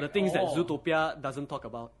black it's kind of the things that oh. Zootopia doesn't talk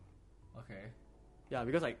about. Okay. Yeah,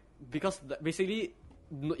 because basically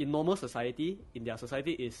in normal society, in their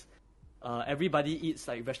society is everybody eats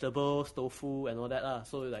like vegetables, tofu and all that lah.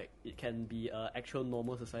 So like it can be a actual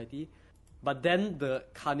normal society. But then the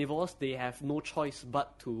carnivores, they have no choice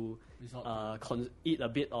but to eat a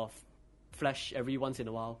bit of flesh every once in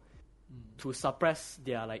a while to suppress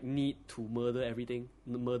their like need to murder everybody.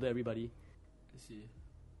 I see.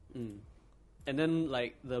 And then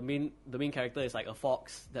like the main character is like a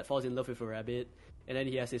fox that falls in love with a rabbit, and then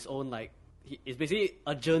he has his own like it's basically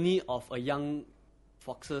a journey of a young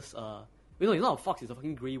fox's no, he's not a fox, he's a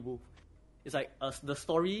fucking grey wolf. It's like the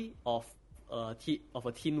story of a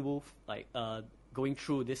teen wolf like going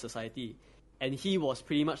through this society, and he was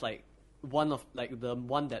pretty much like the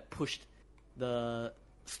one that pushed the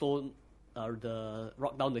stone or the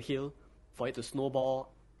rock down the hill for it to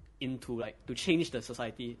snowball into like to change the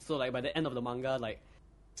society. So like by the end of the manga, like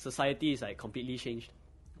society is like completely changed.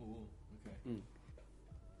 Oh, okay.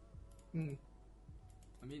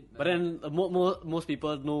 I mean, But then most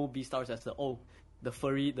people know Beastars as the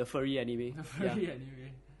furry anime. the furry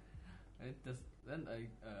anime. Then I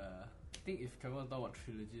think if Kevin talk about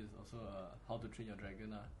trilogy, is also How to Train Your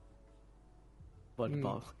Dragon. What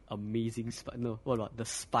about Amazing what about the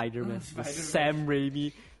Spider-Man, the Spider-Man. Sam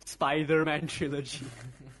Raimi Spider-Man trilogy?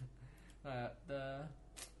 The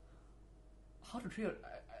How to Train Your...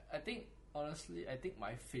 I think, honestly,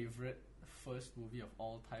 my favorite first movie of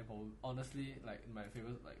all time, honestly, like my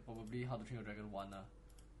favorite, like probably How to Train Your Dragon 1.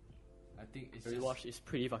 I think it's just... It's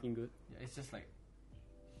pretty fucking good. Yeah, it's just like...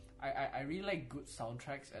 I really like good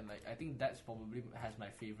soundtracks, and like I think that's probably has my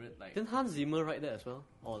favorite. Like, Didn't Hans Zimmer write that as well?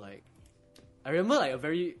 Or like, I remember like a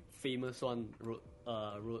very famous one wrote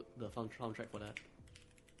the soundtrack for that.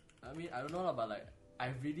 I mean, I don't know, but like I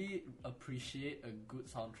really appreciate a good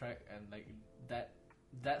soundtrack, and like that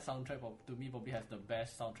soundtrack to me probably has the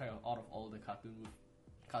best soundtrack out of all the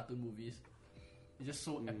cartoon movies. It's just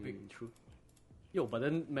so epic. True. Yo, but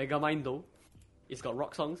then Megamind though, it's got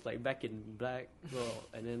rock songs like Back in Black,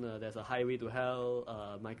 and then there's a Highway to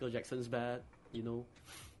Hell, Michael Jackson's Bad, you know.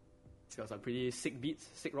 It's got some pretty sick beats,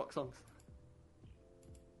 sick rock songs.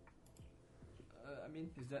 I mean,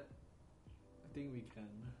 I think we can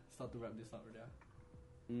start to wrap this up right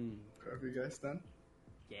Mm. Have you guys done?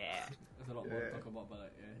 Yeah. There's a lot more to talk about, but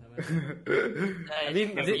like, yeah. I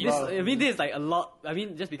mean, this is like a lot. I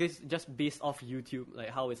mean, just based off YouTube, like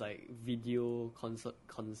how it's like video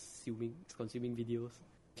consuming videos.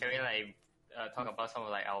 Can we like talk about some of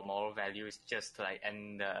like our moral values just to like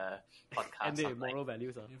end the podcast? And the of, like, moral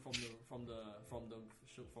values are. from the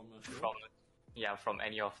show. from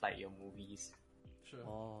any of like your movies. Sure.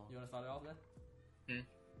 Oh. You wanna start it off then?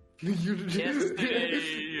 Yesterday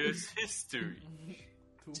is history.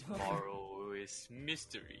 Tomorrow is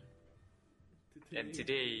mystery. And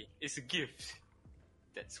today is a gift.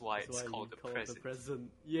 That's why it's called the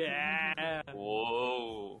present. Yeah.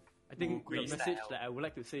 Whoa. I think the Mowgli message style. that I would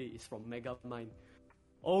like to say is from Megamind.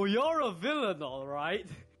 Oh, you're a villain, alright?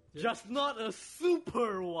 Just not a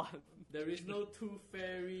super one. There is no Tooth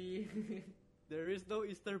Fairy. There is no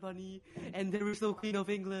Easter Bunny, and there is no Queen of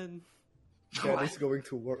England. That is going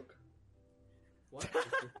to work. What?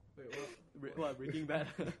 Wait, what? What, Breaking Bad?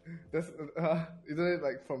 That's isn't it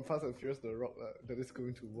like from Fast and Furious The Rock that is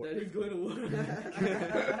going to work? That is going to work.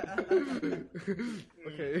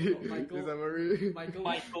 Okay, Michael- is that Marie? Michael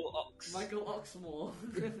Ox. Michael Oxmore.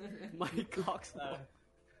 Mike Cox.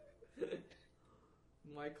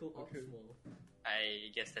 Michael Oxmore. I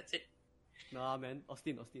guess that's it. Nah, man.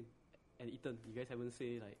 Austin. And Ethan, you guys haven't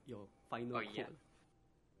say like your final Oh, yeah.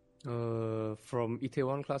 quote. From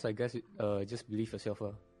Itaewon class, I guess just believe yourself.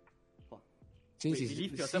 What? Since Wait, it's,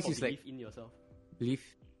 believe yourself or since it's believe like in yourself? believe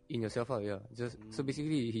in yourself, yeah. Just so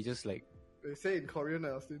basically, he just like They say in Korean,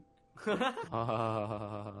 Austin.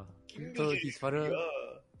 So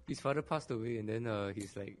his father passed away, and then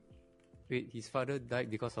he's like, wait, his father died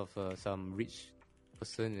because of some rich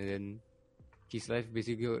person, and then his life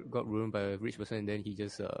basically got ruined by a rich person, and then he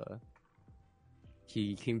just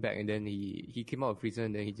he came back, and then he came out of prison,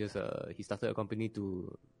 and then he just he started a company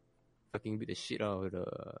to fucking beat the shit out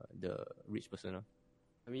of the rich person.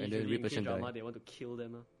 I mean, And usually then in rich person K-drama, died. they want to kill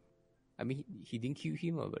them. I mean, he didn't kill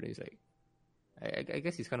him, but it's like, I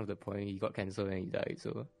guess it's kind of the point. He got cancer and he died,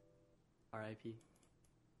 so R.I.P.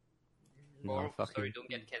 Moral of the fuck story, him. don't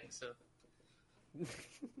get cancer.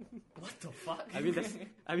 What the fuck?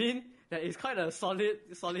 I mean, that is quite a solid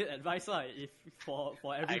advice, if for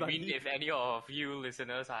everybody. I mean, if any of you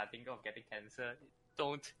listeners are thinking of getting cancer,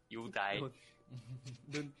 don't. You'll die.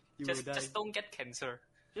 Don't, you Just, will die. just don't get cancer.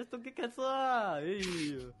 Just don't get cancer.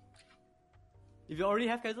 Hey. If you already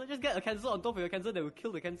have cancer, just get a cancer on top of your cancer that will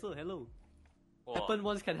kill the cancer. Hello. Or Happen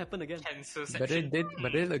once can happen again. cancer But section.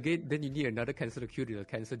 then again, then you need another cancer to cure the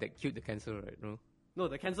cancer that killed the cancer, right? No, No,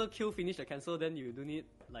 the cancer finish the cancer, then you do need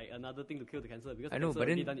like another thing to kill the cancer because I know, cancer but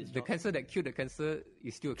already then done its the job. cancer that killed the cancer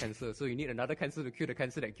is still a cancer, so you need another cancer to cure the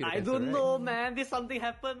cancer that killed the I cancer. don't right? know, man. This something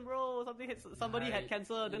happened, bro. Somebody had Right.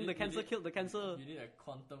 cancer, then You the need- cancer you need- killed the cancer. You need a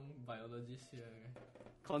quantum biologist here.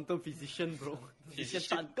 Quantum physician, bro.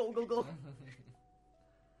 Physician Tan, go.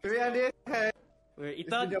 Hey, Andy. Hey, Wait, it's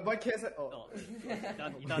been your Ethan. boy KS. Oh,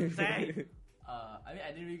 Ethan, say. I mean,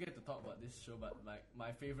 I didn't really get to talk about this show, but like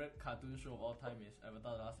my favorite cartoon show of all time is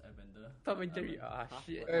Avatar: The Last Airbender. Tom and Jerry.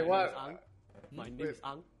 Shit. Hey, My what? name is Ang. My name is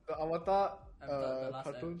Ang. the Avatar Avatar: The Last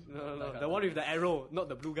cartoon. No, the one with the arrow, not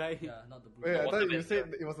the blue guy. Yeah, not the blue. Wait, I What thought the you best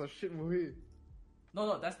said it was a shit movie.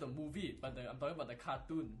 No, that's the movie. But I'm talking about the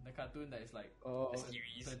cartoon. The cartoon that is like Oh,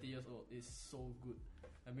 Series. 20 years old is so good.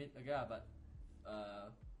 I mean, yeah, but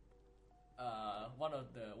one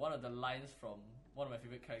of the lines from one of my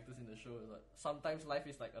favorite characters in the show is like, sometimes life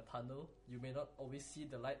is like a tunnel. You may not always see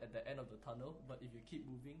the light at the end of the tunnel, but if you keep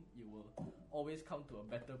moving, you will always come to a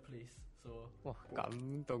better place. So Wah,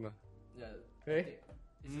 感動啊. yeah, Eh?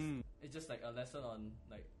 I think it's just like a lesson on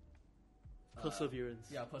like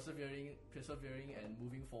Perseverance. yeah, persevering and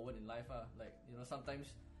moving forward in life. Like, you know,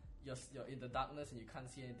 sometimes you're in the darkness and you can't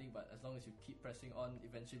see anything, but as long as you keep pressing on,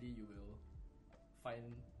 eventually you will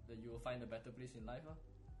find a better place in life.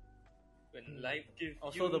 When life gives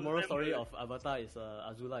Also, you the moral story lemon. of Avatar is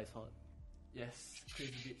Azula is hot. Yes,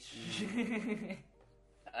 crazy bitch.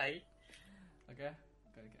 I Okay,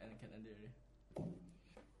 can end it already.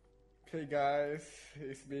 okay, guys,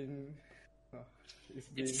 it's been it's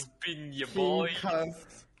been your Team boy.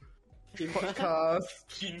 Cast podcast.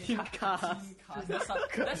 Cast. That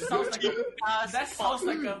sounds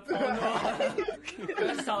like a porno.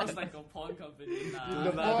 That sounds like a porn company. Nah.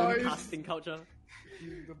 The boys. Casting culture.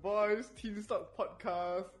 The boys Teen Stock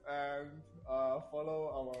podcast and follow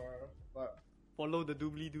our Follow the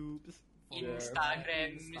doobly doobs.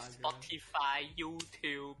 Instagram, Instagram. Spotify,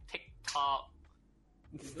 YouTube, TikTok.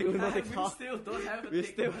 Still no We TikTok. still don't have a We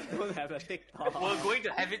TikTok. still don't have a TikTok. We're going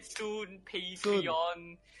to have it soon.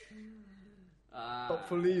 Patreon.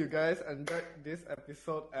 hopefully you guys enjoyed this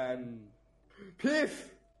episode and peace.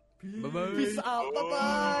 Bye-bye. Peace out. Bye bye.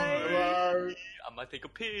 Bye. I'm gonna take a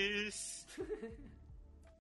piss.